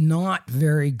he's not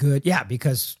very good. Yeah,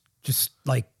 because just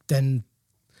like, then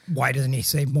why doesn't he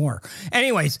save more?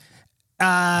 Anyways, he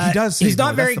does save he's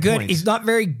not more. very good. Point. He's not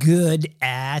very good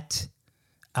at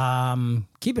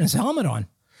keeping his helmet on.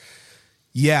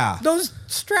 Yeah. Those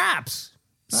straps.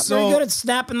 Not very good at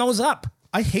snapping those up.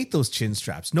 I hate those chin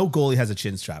straps. No goalie has a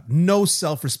chin strap. No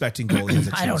self-respecting goalie has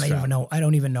a chin strap. I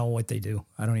don't even know what they do.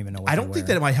 I don't even know what I don't think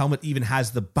that my helmet even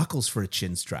has the buckles for a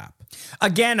chin strap.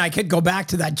 Again, I could go back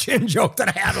to that chin joke that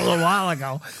I had a little while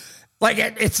ago. Like,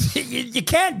 you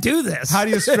can't do this. How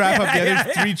do you strap up the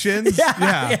other 3 chins?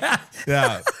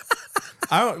 Yeah.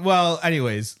 Well,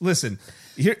 anyways, listen.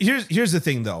 Here's the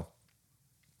thing, though.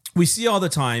 We see all the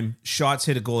time shots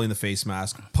hit a goalie in the face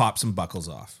mask, pop some buckles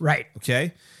off. Right.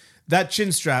 Okay? That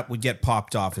chin strap would get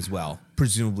popped off as well,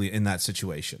 presumably in that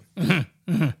situation.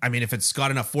 Mm-hmm. Mm-hmm. I mean, if it's got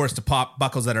enough force to pop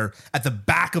buckles that are at the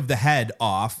back of the head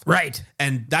off. Right.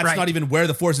 And that's not even where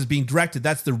the force is being directed.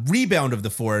 That's the rebound of the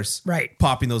force. Right.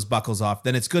 Popping those buckles off.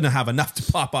 Then it's going to have enough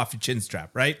to pop off your chin strap,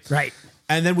 right? Right.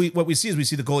 And then what we see is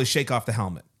the goalie shake off the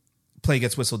helmet. Play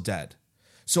gets whistled dead.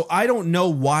 So I don't know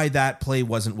why that play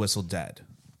wasn't whistled dead.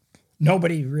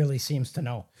 Nobody really seems to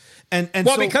know. And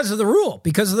well, because of the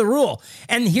rule.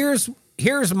 And here's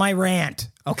my rant.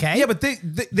 Okay. Yeah, but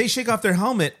they shake off their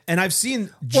helmet, and I've seen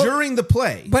during the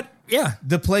play. But yeah,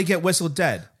 the play get whistled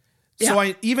dead. Yeah.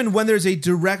 So even when there's a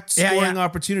direct scoring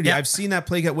opportunity, I've seen that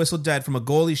play get whistled dead from a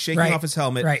goalie shaking off his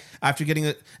helmet after getting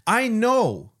it. I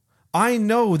know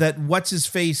that what's his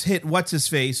face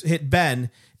hit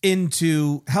Ben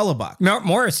into Hellebuck.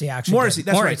 Morrissey, actually. Morrissey,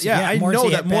 that's right. Yeah, I know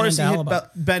that Morrissey hit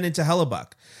Ben into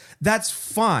Hellebuck. That's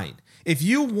fine. If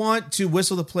you want to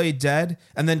whistle the play dead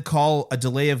and then call a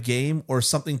delay of game or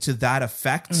something to that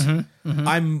effect,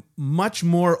 I'm much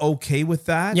more okay with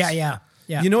that. Yeah.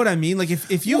 You know what I mean? Like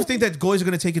if you think that goalies are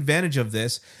going to take advantage of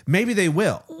this, maybe they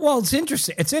will. Well, it's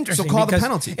interesting. So call the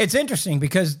penalty. It's interesting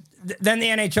because then the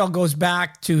NHL goes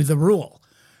back to the rule.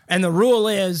 And the rule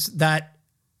is that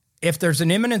if there's an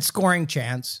imminent scoring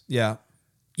chance, you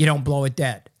don't blow it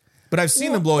dead. But I've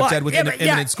seen them blow it dead with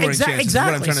imminent scoring chances.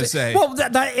 Exactly. Is what I'm trying to say. Well,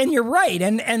 and you're right.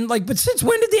 And but since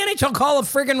when did the NHL call it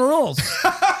friggin' rules?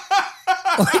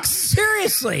 Like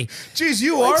seriously. Jeez,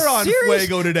 you are on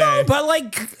fuego today. No, but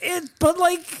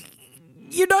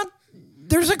you're not.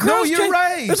 There's a cross. No, you're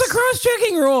right. There's a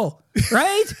cross-checking rule,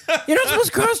 right? You're not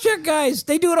supposed to cross-check guys.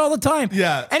 They do it all the time.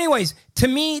 Yeah. Anyways, to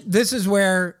me, this is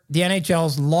where the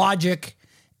NHL's logic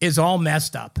is all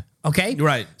messed up. Okay.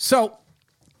 Right. So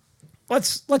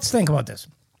let's think about this.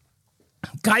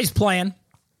 Guy's playing.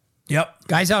 Yep.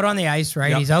 Guy's out on the ice,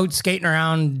 right? Yep. He's out skating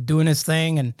around doing his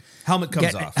thing, and helmet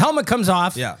comes off. Helmet comes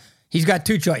off. Yeah. He's got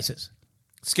two choices.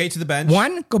 Skate to the bench.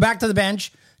 1, go back to the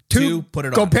bench. 2, put it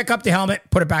on. Go pick up the helmet,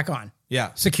 put it back on.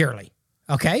 Yeah. Securely.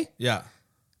 Okay? Yeah.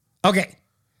 Okay.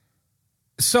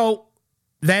 So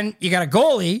then you got a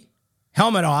goalie,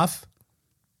 helmet off.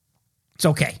 It's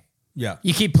okay. Yeah.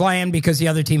 You keep playing because the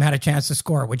other team had a chance to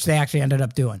score, which they actually ended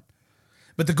up doing.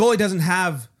 But the goalie doesn't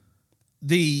have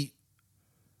the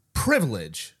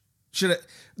privilege.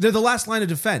 They're the last line of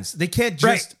defense. They can't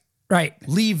just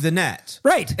leave the net.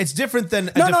 Right. It's different than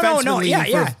a defenseman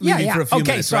leaving for a few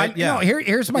minutes, so right?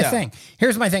 Here's my thing.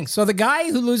 Here's my thing. So the guy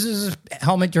who loses his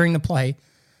helmet during the play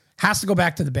has to go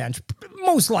back to the bench,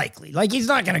 most likely. Like, he's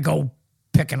not going to go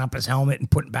picking up his helmet and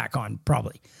putting it back on,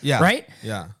 probably. Yeah. Right?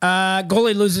 Yeah.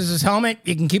 Goalie loses his helmet.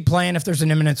 You can keep playing if there's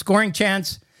an imminent scoring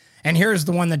chance. And here's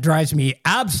the one that drives me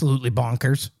absolutely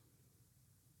bonkers.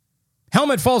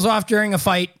 Helmet falls off during a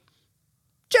fight.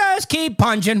 Just keep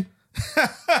punching.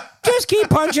 Just keep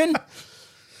punching.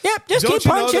 Yep, just keep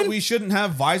punching. Don't you know that we shouldn't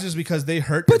have visors because they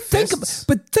hurt your fists?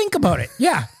 But think about it.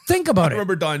 Yeah, think about it. I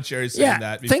remember Don Cherry saying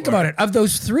that before. Think about it. Of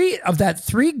that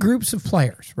three groups of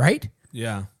players, right?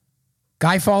 Yeah.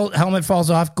 Helmet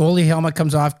falls off, goalie helmet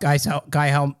comes off, guy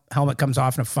helmet comes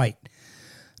off in a fight.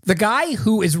 The guy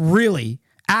who is really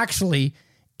actually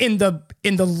in the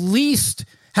least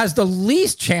has the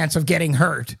least chance of getting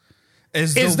hurt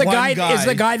is the guy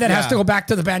that has to go back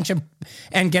to the bench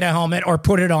and get a helmet or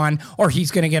put it on, or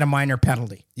he's going to get a minor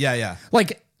penalty. Yeah, yeah.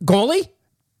 Like goalie,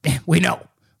 we know.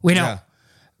 Yeah.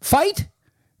 Fight,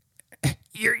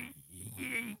 you're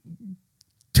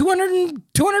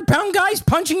 200-pound guys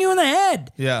punching you in the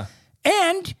head. Yeah.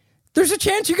 And there's a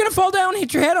chance you're going to fall down and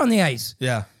hit your head on the ice.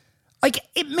 Yeah. Like,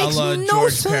 it makes no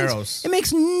George sense. Peros. It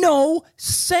makes no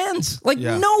sense. Like,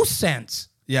 no sense.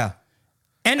 Yeah.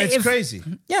 And it's crazy.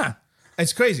 Yeah.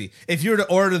 It's crazy. If you were to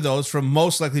order those from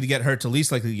most likely to get hurt to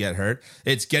least likely to get hurt,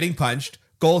 it's getting punched,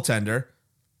 goaltender.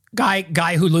 Guy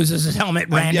who loses his helmet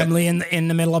randomly in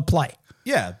the middle of play.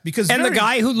 Yeah, because the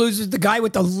guy who loses, the guy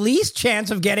with the least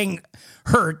chance of getting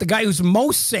hurt, the guy who's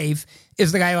most safe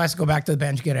is the guy who has to go back to the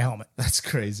bench and get a helmet. That's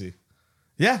crazy.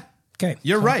 Yeah. Okay.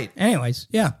 You're right. Anyways,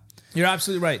 yeah. You're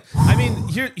absolutely right. I mean,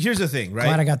 here's the thing, right?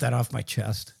 Glad I got that off my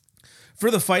chest. For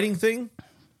the fighting thing,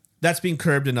 that's being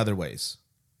curbed in other ways.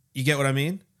 You get what I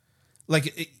mean?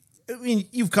 Like,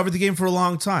 you've covered the game for a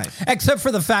long time. Except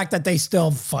for the fact that they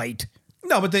still fight.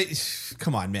 No, but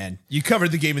come on, man. You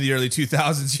covered the game in the early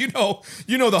 2000s.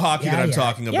 You know the hockey that I'm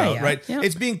talking about, right? Yeah.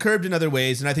 It's being curbed in other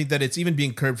ways, and I think that it's even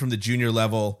being curbed from the junior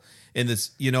level in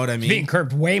this. You know what I mean? It's being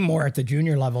curbed way more at the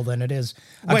junior level than it is.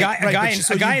 A guy in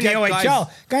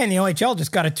the OHL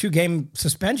just got a 2-game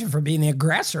suspension for being the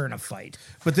aggressor in a fight.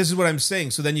 But this is what I'm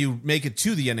saying. So then you make it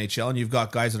to the NHL, and you've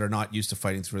got guys that are not used to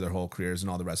fighting through their whole careers and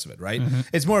all the rest of it, right? Mm-hmm.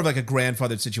 It's more of like a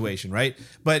grandfathered situation, right?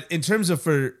 But in terms of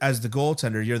as the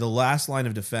goaltender, you're the last line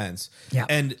of defense. Yeah.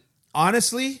 And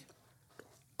honestly,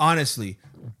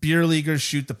 beer leaguers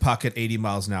shoot the puck at 80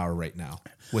 miles an hour right now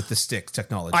with the stick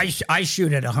technology. I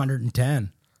shoot at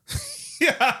 110.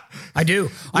 Yeah, I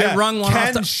do. Yeah. I rung one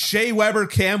off the Shea Weber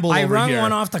Campbell. I over rung here.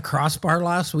 one off the crossbar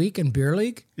last week in beer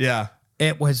league. Yeah,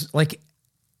 it was like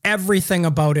everything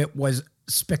about it was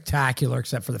spectacular,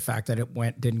 except for the fact that it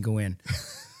didn't go in.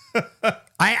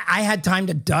 I had time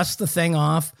to dust the thing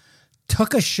off,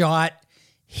 took a shot,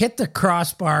 hit the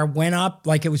crossbar, went up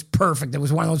like it was perfect. It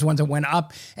was one of those ones that went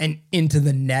up and into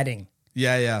the netting.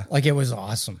 Yeah. Like it was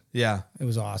awesome. Yeah. It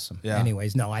was awesome. Yeah.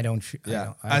 Anyways, no, I don't shoot.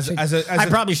 Yeah. I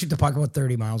probably shoot the puck about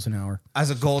 30 miles an hour.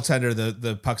 As a goaltender,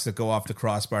 the pucks that go off the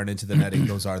crossbar and into the netting,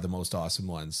 those are the most awesome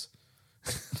ones.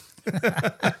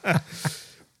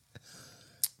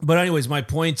 But anyways, my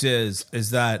point is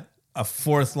that a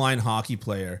fourth line hockey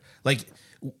player, like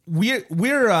we're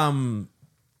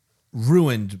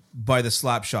ruined by the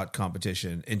slap shot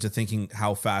competition into thinking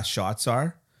how fast shots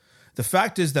are. The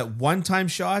fact is that one-time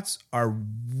shots are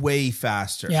way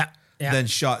faster than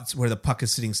shots where the puck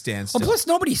is sitting standstill. Well, plus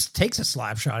nobody takes a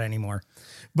slap shot anymore.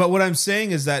 But what I'm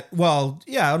saying is that,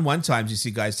 on one times you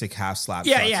see guys take half slap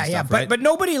shots. Yeah. Right? But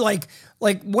nobody like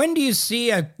when do you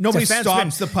see nobody defenseman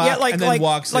stops the puck and then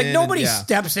walks in? Like nobody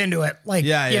steps into it. Like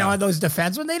you know, those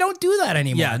defensemen, they don't do that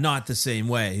anymore. Yeah, not the same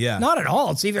way. Yeah, not at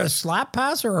all. It's either a slap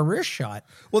pass or a wrist shot.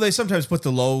 Well, they sometimes put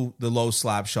the low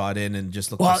slap shot in and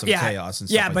just look for some chaos and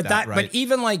stuff like that. Right? But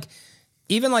even like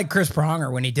Chris Pronger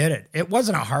when he did it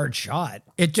wasn't a hard shot.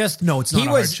 It just it's not a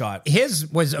hard shot. His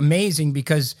was amazing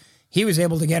because he was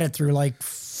able to get it through like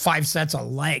 5 sets of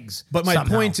legs. But my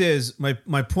point is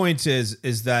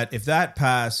that if that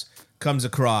pass comes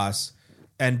across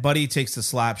and Buddy takes the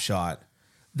slap shot,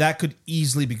 that could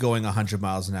easily be going 100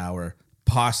 miles an hour,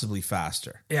 possibly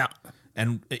faster. Yeah.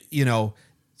 And,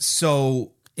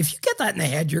 so if you get that in the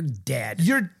head, you're dead.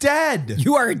 You're dead.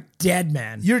 You are a dead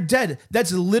man. You're dead.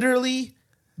 That's literally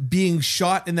being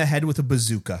shot in the head with a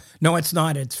bazooka. No, it's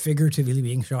not. It's figuratively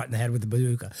being shot in the head with a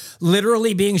bazooka.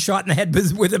 Literally being shot in the head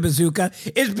with a bazooka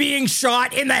is being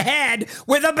shot in the head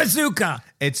with a bazooka.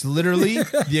 It's literally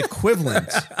the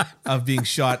equivalent of being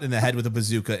shot in the head with a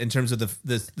bazooka in terms of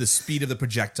the speed of the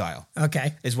projectile.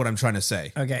 Okay. Is what I'm trying to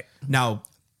say. Okay. Now,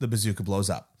 the bazooka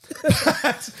blows up.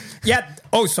 Yeah.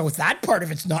 Oh, so that part of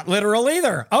it's not literal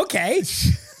either. Okay.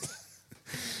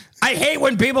 I hate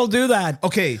when people do that.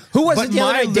 Okay. Who was it the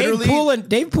other night? Dave Poulin said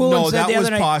the other night. No,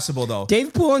 that was possible, though.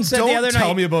 Dave Poulin said the other night. Don't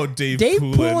tell me about Dave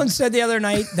Poulin. Dave Poulin said the other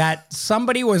night that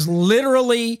somebody was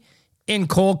literally in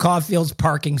Cole Caulfield's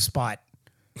parking spot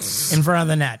in front of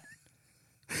the net.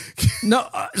 No,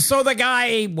 so the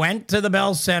guy went to the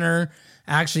Bell Center,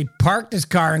 actually parked his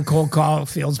car in Cole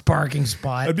Caulfield's parking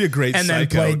spot. That'd be a great and then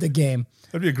played the game.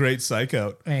 That'd be a great psych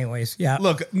out. Anyways, yeah.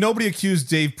 Look, nobody accused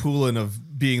Dave Poulin of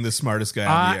being the smartest guy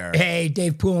on the air. Hey,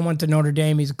 Dave Poulin went to Notre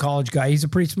Dame. He's a college guy. He's a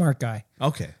pretty smart guy.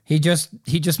 Okay. He just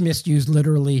misused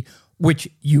literally, which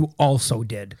you also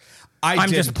did. I'm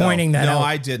just pointing that out. No,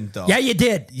 I didn't, though. Yeah, you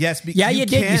did. Yes. You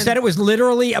did. You said it was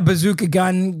literally a bazooka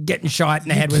gun getting shot in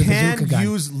the head with a bazooka gun. You can't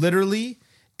use literally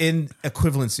in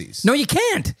equivalencies. No, you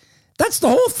can't. That's the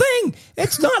whole thing.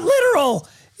 It's not literal.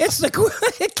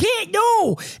 It can't.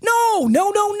 No.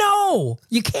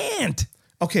 You can't.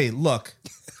 Okay, look.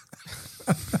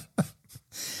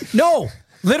 No.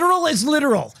 Literal is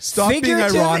literal. Stop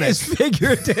figurative being ironic. Is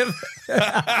figurative.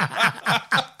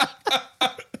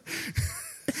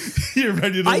 You're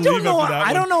ready to leave after that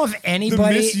I don't know if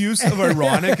anybody... The misuse of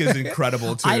ironic is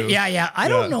incredible, too. I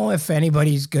don't know if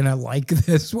anybody's going to like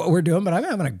this, what we're doing, but I'm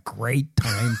having a great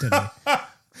time today.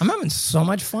 I'm having so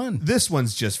much fun. This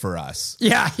one's just for us.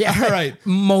 Yeah. All right.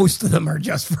 Most of them are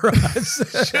just for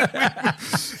us.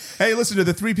 Hey, listen, to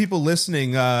the 3 people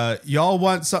listening, y'all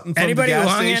want something from the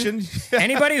gas station?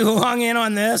 Anybody who hung in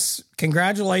on this,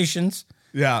 congratulations.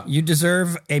 Yeah. You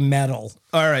deserve a medal.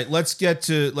 All right, let's get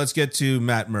to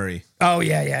Matt Murray. Oh,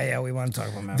 yeah. We want to talk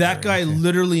about Matt Murray. That guy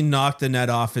literally knocked the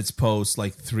net off its post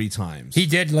like 3 times. He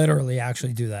did literally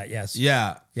actually do that, yes.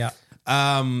 Yeah. Yeah.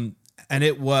 And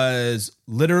it was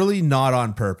literally not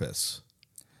on purpose.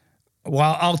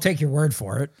 Well, I'll take your word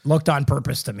for it. Looked on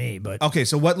purpose to me, but... Okay,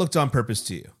 so what looked on purpose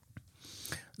to you?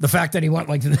 The fact that he went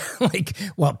like,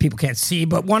 well, people can't see,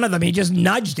 but one of them, he just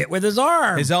nudged it with his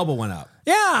arm. His elbow went up.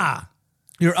 Yeah.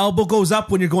 Your elbow goes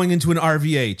up when you're going into an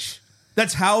RVH.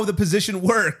 That's how the position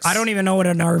works. I don't even know what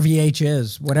an RVH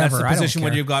is. Whatever. That's the position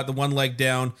when you've got the one leg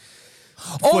down.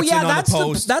 Oh yeah,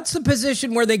 that's the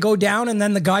position where they go down and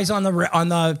then the guy's on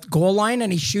the goal line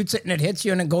and he shoots it and it hits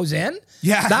you and it goes in.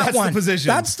 Yeah, that's the position.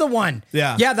 That's the one.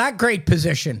 Yeah, that great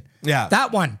position. Yeah,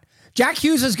 that one. Jack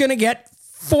Hughes is going to get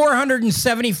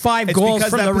 475 goals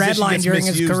from the red line during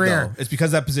his career. Though. It's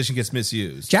because that position gets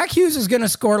misused. Jack Hughes is going to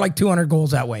score like 200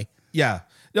 goals that way. Yeah.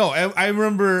 No, I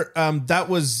remember that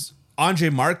was Andrei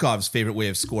Markov's favorite way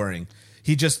of scoring.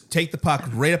 He just take the puck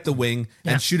right up the wing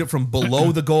and shoot it from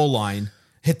below the goal line,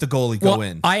 hit the goalie, go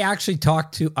in. I actually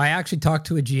talked to a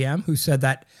GM who said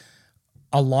that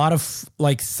a lot of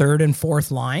like third and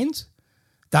fourth lines,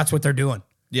 that's what they're doing.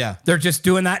 Yeah. They're just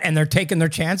doing that and they're taking their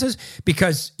chances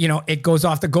because, it goes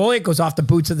off the goalie, it goes off the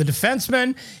boots of the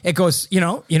defenseman. It goes, you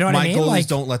know what I mean? My goalies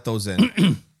don't let those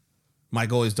in. My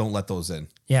goalies don't let those in.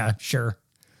 Yeah, sure.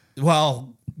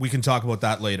 Well, we can talk about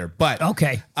that later. But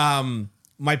okay.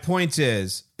 My point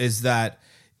is that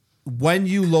when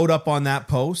you load up on that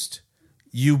post,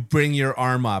 you bring your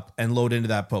arm up and load into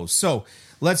that post. So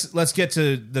let's get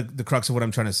to the crux of what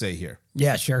I'm trying to say here.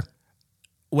 Yeah, sure.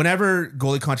 Whenever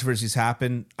goalie controversies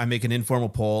happen, I make an informal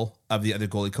poll of the other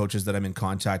goalie coaches that I'm in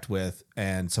contact with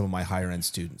and some of my higher end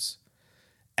students.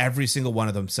 Every single one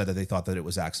of them said that they thought that it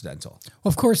was accidental. Well,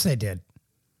 of course they did.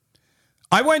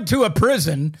 I went to a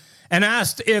prison and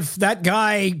asked if that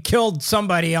guy killed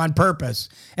somebody on purpose.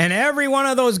 And every one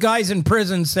of those guys in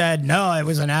prison said, no, it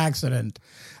was an accident.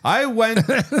 I went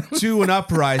to an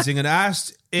uprising and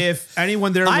asked if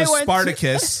anyone there was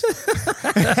Spartacus.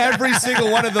 Every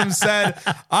single one of them said,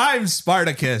 I'm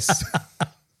Spartacus.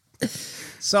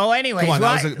 So anyways. Come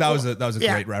on, that was a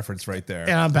great reference right there.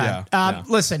 Yeah, I'm bad.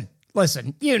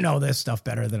 Listen, you know this stuff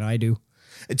better than I do.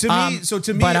 To me, it looked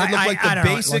like the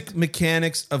basic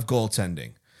mechanics of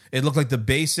goaltending. It looked like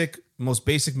the most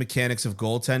basic mechanics of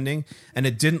goaltending, and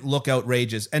it didn't look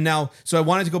outrageous. And now, so I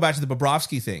wanted to go back to the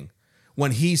Bobrovsky thing.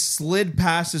 When he slid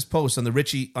past his post on the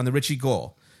Richie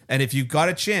goal, and if you've got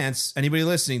a chance, anybody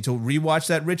listening, to rewatch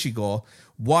that Richie goal,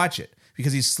 watch it,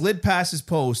 because he slid past his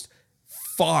post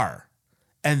far.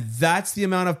 And that's the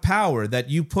amount of power that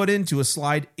you put into a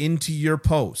slide into your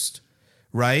post,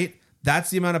 right? That's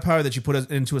the amount of power that you put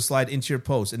into a slide into your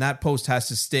post, and that post has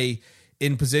to stay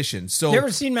in position. So, you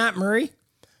ever seen Matt Murray?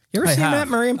 Matt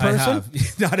Murray in person? I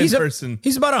have. Not in person.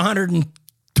 He's about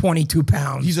 122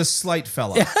 pounds. He's a slight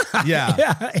fella.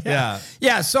 Yeah.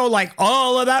 Yeah. So like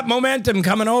all of that momentum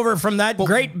coming over from that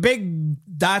great big,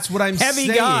 that's what I'm heavy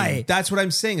saying. Guy. That's what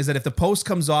I'm saying is that if the post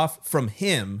comes off from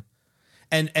him.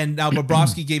 And now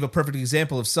Bobrovsky gave a perfect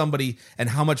example of somebody and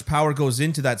how much power goes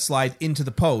into that slide into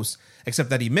the post, except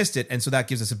that he missed it. And so that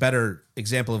gives us a better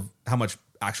example of how much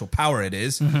actual power it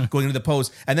is going into the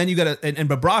post. And then you got and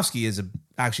Bobrovsky is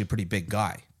actually a pretty big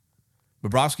guy.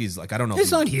 Bobrovsky is like, I don't know.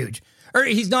 He's not huge. Or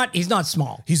he's not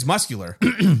small. He's muscular.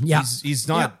 Yeah. He's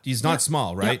not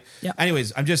small, right? Yeah.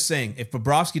 Anyways, I'm just saying, if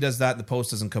Bobrovsky does that and the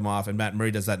post doesn't come off, and Matt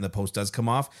Murray does that and the post does come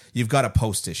off, you've got a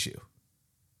post issue.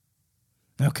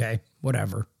 Okay,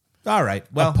 whatever. All right.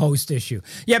 Well, a post issue.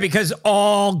 Yeah, because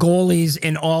all goalies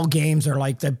in all games are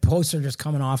like, the posts are just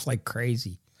coming off like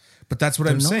crazy. But that's what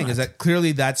I'm saying, is that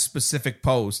clearly that specific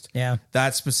post,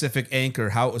 that specific anchor,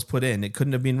 how it was put in, it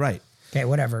couldn't have been right. Okay,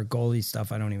 whatever. Goalie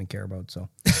stuff I don't even care about, so.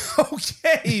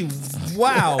 Okay,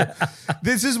 wow.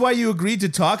 This is why you agreed to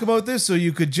talk about this, so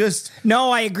you could just No,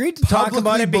 I agreed to talk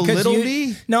about it because you...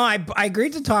 me? No, I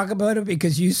agreed to talk about it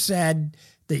because you said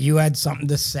that you had something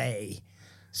to say.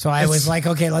 So I was like,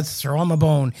 okay, let's throw him a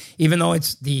bone, even though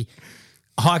it's the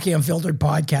Hockey Unfiltered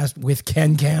podcast with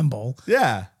Ken Campbell.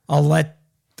 Yeah. I'll let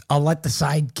the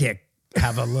sidekick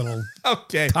have a little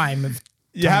time of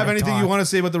You have anything you want to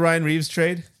say about the Ryan Reeves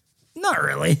trade? Not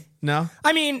really. No?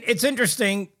 I mean, it's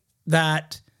interesting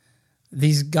that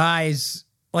these guys,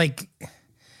 like,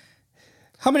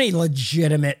 how many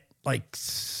legitimate, like,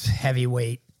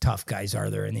 heavyweight tough guys are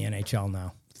there in the NHL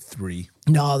now? 3.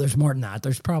 No, there's more than that.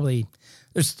 It's probably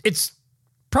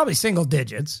single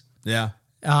digits. Yeah.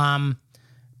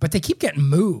 But they keep getting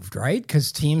moved, right?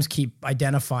 Because teams keep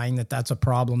identifying that that's a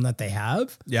problem that they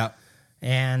have. Yeah.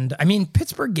 And I mean,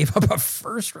 Pittsburgh gave up a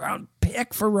first-round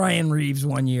pick for Ryan Reeves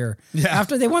one year. Yeah.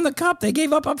 After they won the cup, they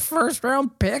gave up a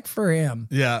first-round pick for him.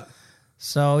 Yeah.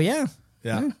 So yeah.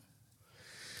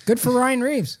 Good for Ryan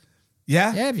Reeves.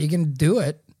 Yeah. Yeah, if you can do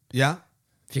it. Yeah.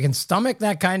 If you can stomach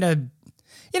that kind of,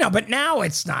 but now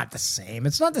it's not the same.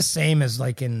 It's not the same as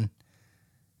like in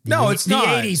the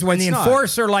 80s when the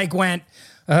enforcer like went,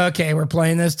 okay, we're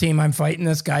playing this team. I'm fighting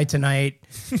this guy tonight.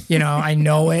 I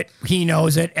know it. He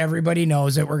knows it. Everybody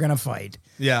knows it. We're going to fight.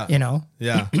 Yeah.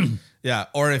 Yeah. Yeah.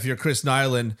 Or if you're Chris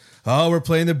Nyland, oh, we're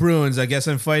playing the Bruins. I guess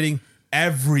I'm fighting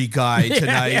every guy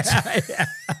tonight.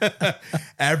 Yeah.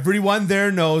 Everyone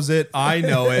there knows it. I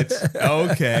know it.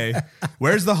 Okay.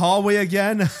 Where's the hallway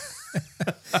again?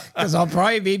 Because I'll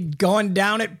probably be going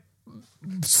down it,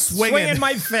 swinging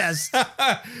my fist.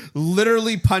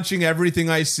 Literally punching everything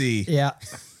I see. Yeah.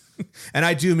 And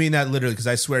I do mean that literally, because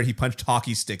I swear he punched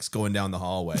hockey sticks going down the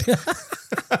hallway.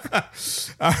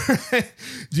 All right.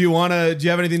 Do you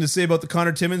have anything to say about the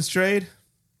Connor Timmins trade?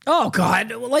 Oh,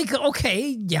 God. Like, okay.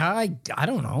 Yeah, I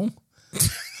don't know.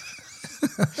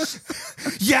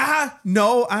 Yeah.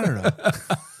 No, I don't know.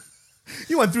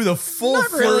 You went through the full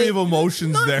flurry of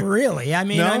emotions there. Not really. I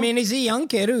mean, he's a young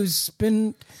kid who's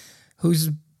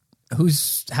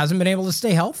hasn't been able to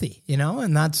stay healthy,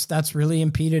 and that's really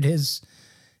impeded his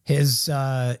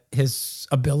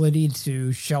ability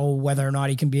to show whether or not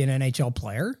he can be an NHL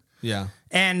player. Yeah.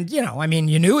 And,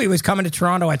 you knew he was coming to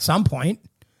Toronto at some point.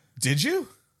 Did you?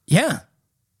 Yeah.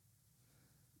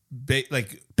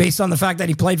 Based on the fact that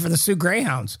he played for the Sioux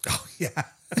Greyhounds. Oh, yeah.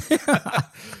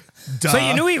 So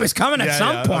you knew he was coming at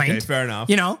some point. Okay, fair enough.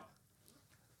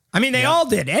 They all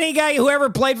did. Any guy who ever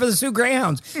played for the Sioux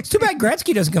Greyhounds. It's too bad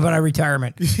Gretzky doesn't come out of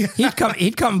retirement. Yeah.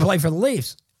 He'd come and play for the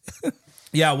Leafs.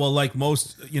 Yeah, well, like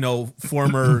most,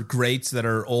 former greats that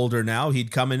are older now,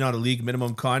 he'd come in on a league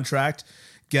minimum contract,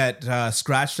 get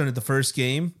scratched on at the first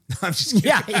game. I'm just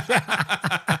kidding.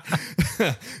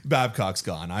 Yeah. Babcock's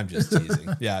gone. I'm just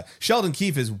teasing. Yeah. Sheldon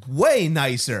Keefe is way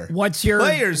nicer. What's your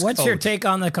take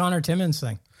on the Connor Timmins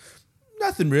thing?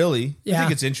 Nothing really. Yeah. I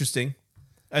think it's interesting.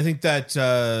 I think that,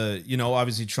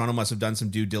 obviously Toronto must have done some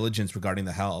due diligence regarding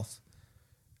the health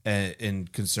in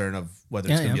concern of whether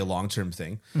it's going to be a long-term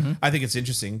thing. Mm-hmm. I think it's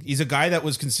interesting. He's a guy that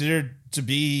was considered to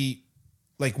be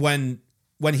like when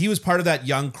he was part of that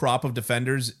young crop of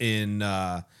defenders in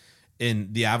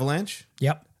the Avalanche.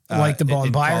 Yep. Like the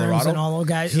Bone Byrons and all those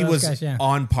guys. He was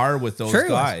on par with those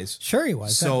guys. Sure he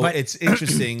was. So it's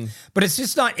interesting. But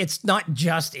it's not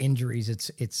just injuries,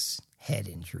 it's head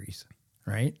injuries,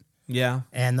 right? Yeah.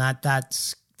 And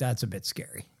that's a bit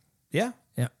scary. Yeah.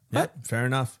 Yeah. But fair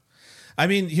enough. I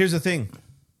mean, here's the thing.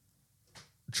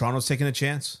 Toronto's taking a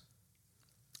chance.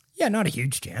 Yeah, not a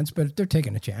huge chance, but they're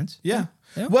taking a chance. Yeah.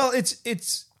 Well,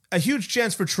 it's a huge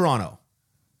chance for Toronto.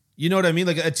 You know what I mean?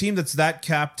 Like a team that's that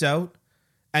capped out,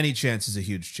 any chance is a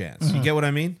huge chance. Mm-hmm. You get what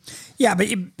I mean? Yeah, but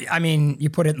you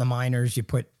put it in the minors. You're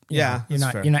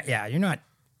not.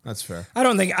 That's fair. I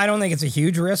don't think it's a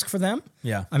huge risk for them.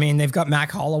 Yeah. I mean, they've got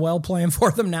Mac Hollowell playing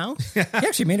for them now. He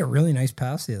actually made a really nice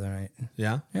pass the other night.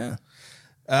 Yeah. Yeah.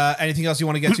 Anything else you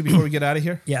want to get to before we get out of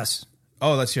here? Yes.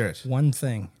 Oh, let's hear it. One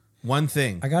thing.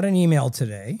 I got an email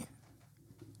today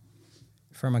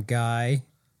from a guy.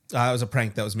 It was a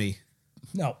prank. That was me.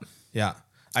 No. Yeah.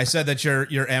 I said that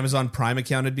your Amazon Prime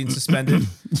account had been suspended.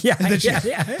 That you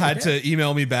had to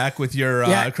email me back with your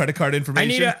credit card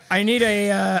information. I need an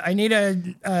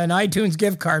iTunes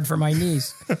gift card for my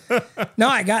niece. No,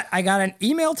 I got an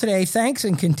email today. Thanks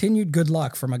and continued good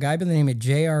luck from a guy by the name of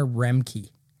J.R. Remke,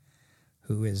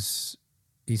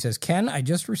 he says, Ken, I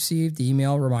just received the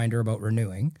email reminder about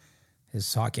renewing.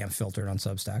 His Hockey Unfiltered on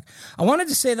Substack. I wanted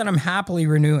to say that I'm happily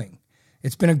renewing.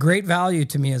 It's been a great value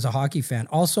to me as a hockey fan.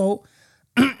 Also,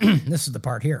 this is the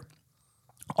part here.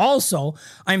 Also,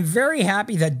 I'm very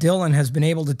happy that Dylan has been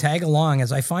able to tag along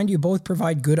as I find you both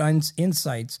provide good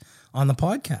insights on the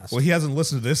podcast. Well, he hasn't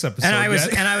listened to this episode yet.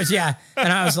 And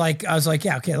I was like,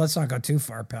 yeah, okay, let's not go too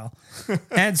far, pal.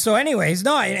 And so anyways,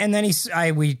 and then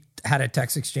we had a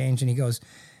text exchange and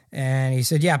he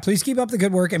said, yeah, please keep up the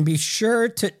good work and be sure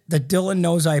that Dylan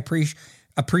knows I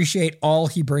appreciate all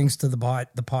he brings to the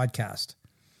podcast.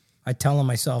 I tell him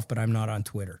myself, but I'm not on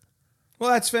Twitter. Well,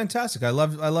 that's fantastic. I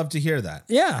love to hear that.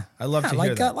 Yeah. I love to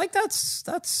hear that. Like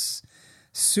that's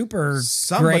super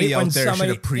somebody great out there should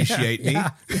appreciate me.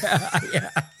 Yeah.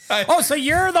 Oh, so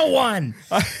you're the one.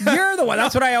 You're the one.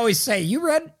 That's what I always say.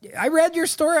 I read your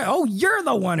story. Oh, you're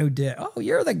the one who did. Oh,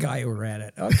 you're the guy who read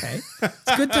it. Okay.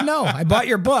 It's good to know. I bought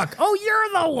your book. Oh,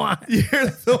 you're the one. You're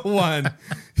the one.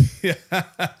 Yeah.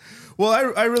 Well,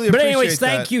 I really appreciate that. But anyways,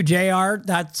 thank you, JR.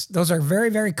 Those are very,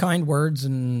 very kind words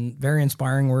and very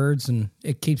inspiring words, and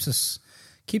it keeps us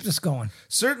going.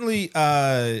 Certainly,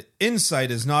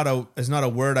 insight is not a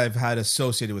word I've had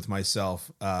associated with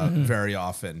myself very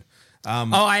often.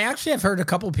 I actually have heard a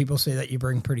couple of people say that you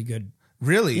bring pretty good.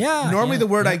 Really? Yeah. Normally, the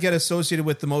word I get associated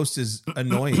with the most is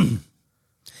annoying.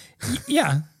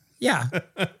 Yeah.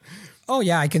 Oh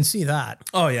yeah, I can see that.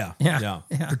 Oh yeah.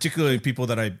 Particularly people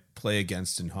that I play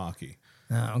against in hockey.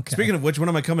 Oh, okay. Speaking of which, when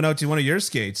am I coming out to one of your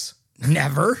skates?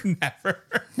 Never.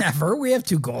 Never. We have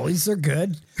 2 goalies. They're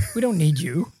good. We don't need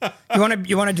you. You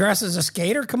want to dress as a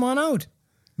skater? Come on out.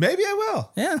 Maybe I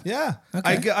will. Yeah. Yeah.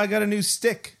 Okay. I got a new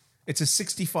stick. It's a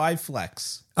 65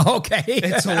 flex. Okay.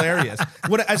 It's hilarious.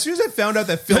 As soon as I found out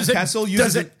that Phil Kessel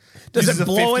uses it. Does it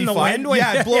blow in the wind?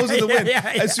 Yeah, it blows in the wind. Yeah.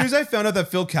 As soon as I found out that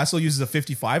Phil Kessel uses a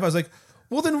 55, I was like,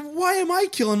 well, then why am I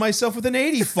killing myself with an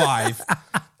 85?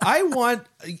 I want,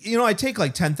 I take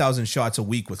like 10,000 shots a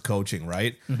week with coaching,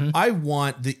 right? Mm-hmm. I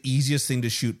want the easiest thing to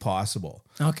shoot possible.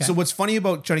 Okay. So what's funny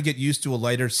about trying to get used to a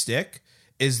lighter stick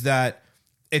is that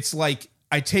it's like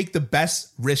I take the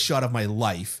best wrist shot of my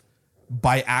life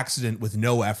by accident with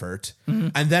no effort. Mm-hmm.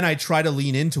 And then I try to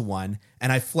lean into one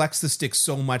and I flex the stick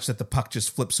so much that the puck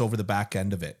just flips over the back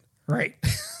end of it. Right.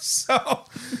 So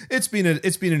it's been an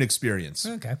experience.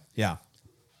 Okay. Yeah.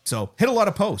 So hit a lot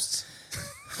of posts.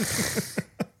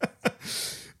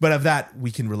 But of that,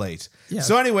 we can relate. Yeah.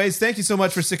 So anyways, thank you so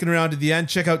much for sticking around to the end.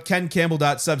 Check out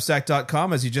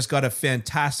kencampbell.substack.com as you just got a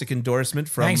fantastic endorsement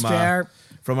from Thanks, JR.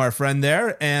 From our friend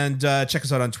there. And check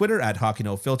us out on Twitter at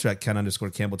HockeyNoFilter, at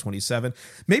Ken_Campbell27.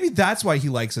 Maybe that's why he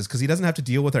likes us, because he doesn't have to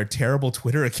deal with our terrible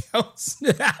Twitter accounts.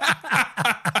 That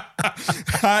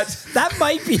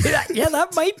might be it. Yeah,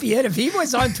 that might be it. If he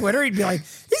was on Twitter, he'd be like,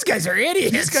 these guys are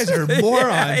idiots. These guys are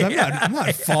morons. I'm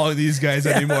not following these guys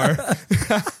anymore.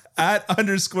 At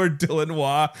 _Dylan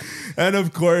Waugh. And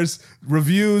of course,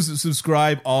 reviews,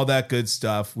 subscribe, all that good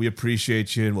stuff. We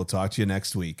appreciate you, and we'll talk to you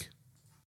next week.